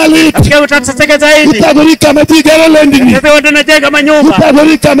tagori malit. Afikia utatseke zaidi. Tagori kamati gero lending. Sasa watu wanajenga manyumba.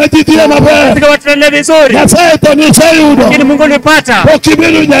 Tagori kamati dia mabe. Sasa watu wanalia vizuri. Sasa tani sayudo. Lakini Mungu alipata.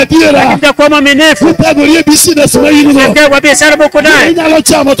 Okibiru nyadira. Ndio kwa mwaminifu. Tagori business mayini. Ndio kwa biashara boko naye. Nyalo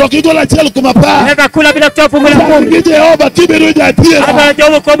chamo tokigola chel kumapa. Naweza kula bila kutoa fungu la Mungu. Jehova kibiru nyadira. Hata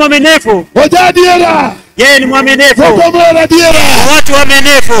Jehova kwa mwaminifu. Ojadira. Yeye ni mwaminifu. Okomora dira. Watu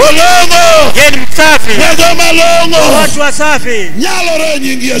waaminifu. Olongo. Yeye ni msafi. Ngoma longo. Watu wasafi. Nyalo re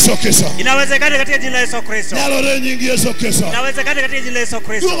nyingi Yesu Kristo. Inawezekana katika jina la Yesu Kristo. Nyalo re nyingi Yesu Kristo. Inawezekana katika jina la Yesu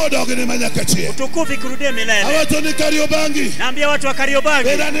Kristo. Yuko dogene manyakatie. Utukufu kurudie milele. Awato ni Kariobangi. Naambia watu wa Kariobangi.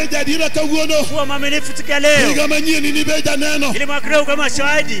 Beda ne jadira kawuono. Kuwa mwaminifu siku ya leo. Ni kama nyinyi ni beja neno. Ili mwakreu kama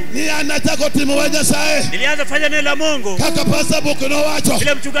shahidi. Ni anataka timu wa Nyasaye. Nilianza kufanya neno la Mungu. Kaka pasa Abok no wacho.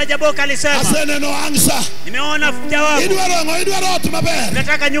 Ile mchungaji Abok alisema. Asene no angsa. Nimeona jawabu. Idwaro maber.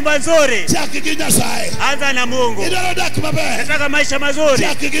 Nataka nyumba nzuri. Chaki gi Nyasaye. Anza na Mungu. Idwaro dak maber. Nataka maisha mazuri.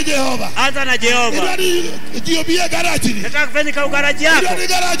 Chaki gi Jehova. Anza na Jehova. Idwaro jiobie garaji ni. Nataka kufanya kwa garaji yako. Idwaro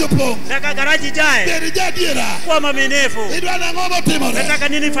garaji pong. Nataka garaji jae. Beri jadiera. Kuwa mwaminifu. Idwaro ngomo timore. Nataka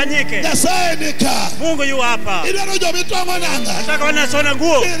nini fanyike? Nyasaye ni ka. Mungu yu hapa. Idwaro jomitongo nanga. Nataka wanasona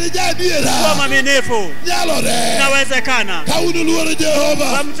nguo. Beri jadiera. Kuwa mwaminifu. Nyalore. Inawezekana. Kaunu luoro Jehova.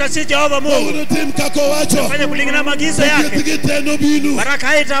 Kwa mtasi Jehova Mungu. Kaunu tim kako wacho. Fanya kulingana na maagizo yake. Teno binu. Baraka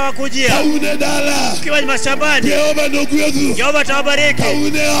haitawakujia. Kaune dala. Ukiwa mashambani. Jehova no gwedhu. Jehova atawabariki.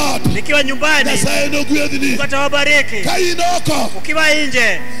 Kaune ot. Nikiwa nyumbani. Nyasaye no gwedhni. Mungu atawabariki. Kainoko. Ukiwa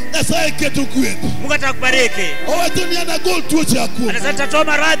nje. Nyasaye keto gwedh. Mungu atakubariki. Owacho ni anagol tuoche akuom. Anasema atatoa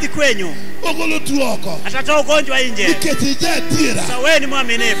maradhi kwenyu. Ogolo tuo oko. Atatoa ugonjwa nje. Nikech ijatiera. Sasa wewe ni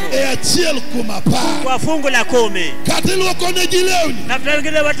mwaminifu. E achiel kuom apar. Kwa fungu la 10. Kata iluoko ne ji lewni. Na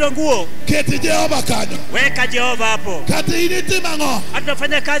vile watu nguo. Keti Jehova kanyo. Weka Jehova hapo. Kata initimo ang'o.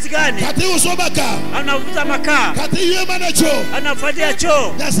 Atafanya kazi gani? Kata iuso makaa. Anauza makaa. Kata iywe mana choo. Anafanyia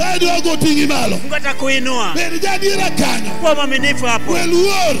choo. Nyasaye dwa go ting'i malo. Mungu atakuinua. Bed jadiera kanyo. Kuwa mwaminifu hapo. We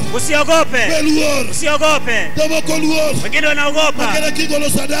luor. Usiogope. We luor. Usiogope. Jomoko luor. Wengine wanaogopa. Makere kigolo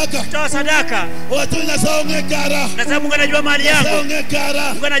sadaka. Toa sadaka. Owacho Nyasaye ong'e kara. Nasema Mungu anajua mali yangu. Nyasaye ong'e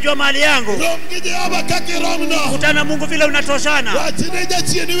kara. Mungu anajua mali yangu. Rom gi Jehova kaka iromno. Kutana Mungu vile unatoshana. Wachne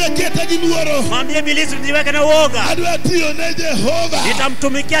jachien iwe keta gi luoro. Mwambie ibilisi usijiweke na uoga. Adwa tiyo ne Jehova.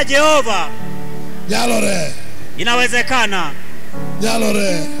 Nitamtumikia Jehova. Nyalore. Inawezekana.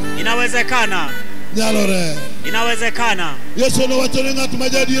 Nyalore. Inawezekana. Nyalore. Inawezekana. Yesu nowacho ni ng'at ma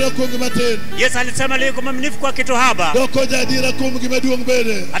jadiera kuom gima tin. Yesu alisema leo kwa mwaminifu kwa kitu haba. Doko jadiera kuom gima duong'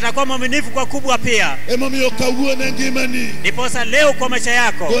 bende. Atakuwa mwaminifu kwa kubwa pia. Emomiyo kawuono e ngimani. Ndiposa leo kwa maisha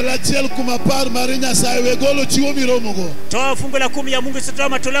yako. Gol achiel kuom apar mar Nyasaye we golo chiwo miromogo. Toa fungu la 10 ya Mungu, sitoa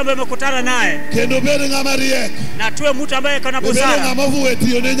matoleo ambayo umekutana naye. Kendo bed ng'ama riek. Na tuwe mtu ambaye kana Bedo busara. ng'ama ofuwe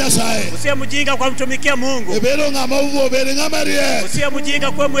tiyo ne Nyasaye. Usiye mjinga kwa mtumikia Mungu. Bedo ng'ama ofuwe bed ng'ama riek. Usiye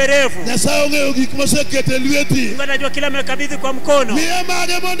mjinga kwa mwerevu. Nyasaye ong'eyo gik mosekete lweti. Mungu anajua kila amekabidhi kwa mkono. Miye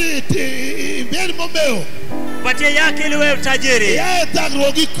mage mondo ibed momeo. Patie yake ili wewe tajiri. Yae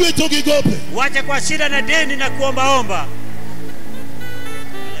thagruok gi kwecho gi gope. Wacha kwa shida na deni na kuombaomba.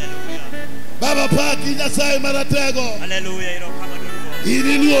 Baba paki Nyasaye maratego. Haleluya, ilo kama ndugu.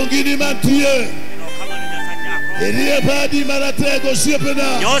 Iniluongi ni mantie. Ilo kama ni Nyasaye. Irie badi maratego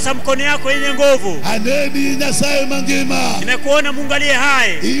siepena. Nyoosha mkono yako yenye nguvu. Aneni Nyasaye mangima. Nimekuona Mungu aliye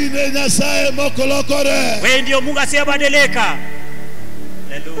hai. Ine Nyasaye mokolokore. Wewe ndio Mungu asiyebadilika.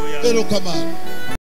 Haleluya. Erokamano.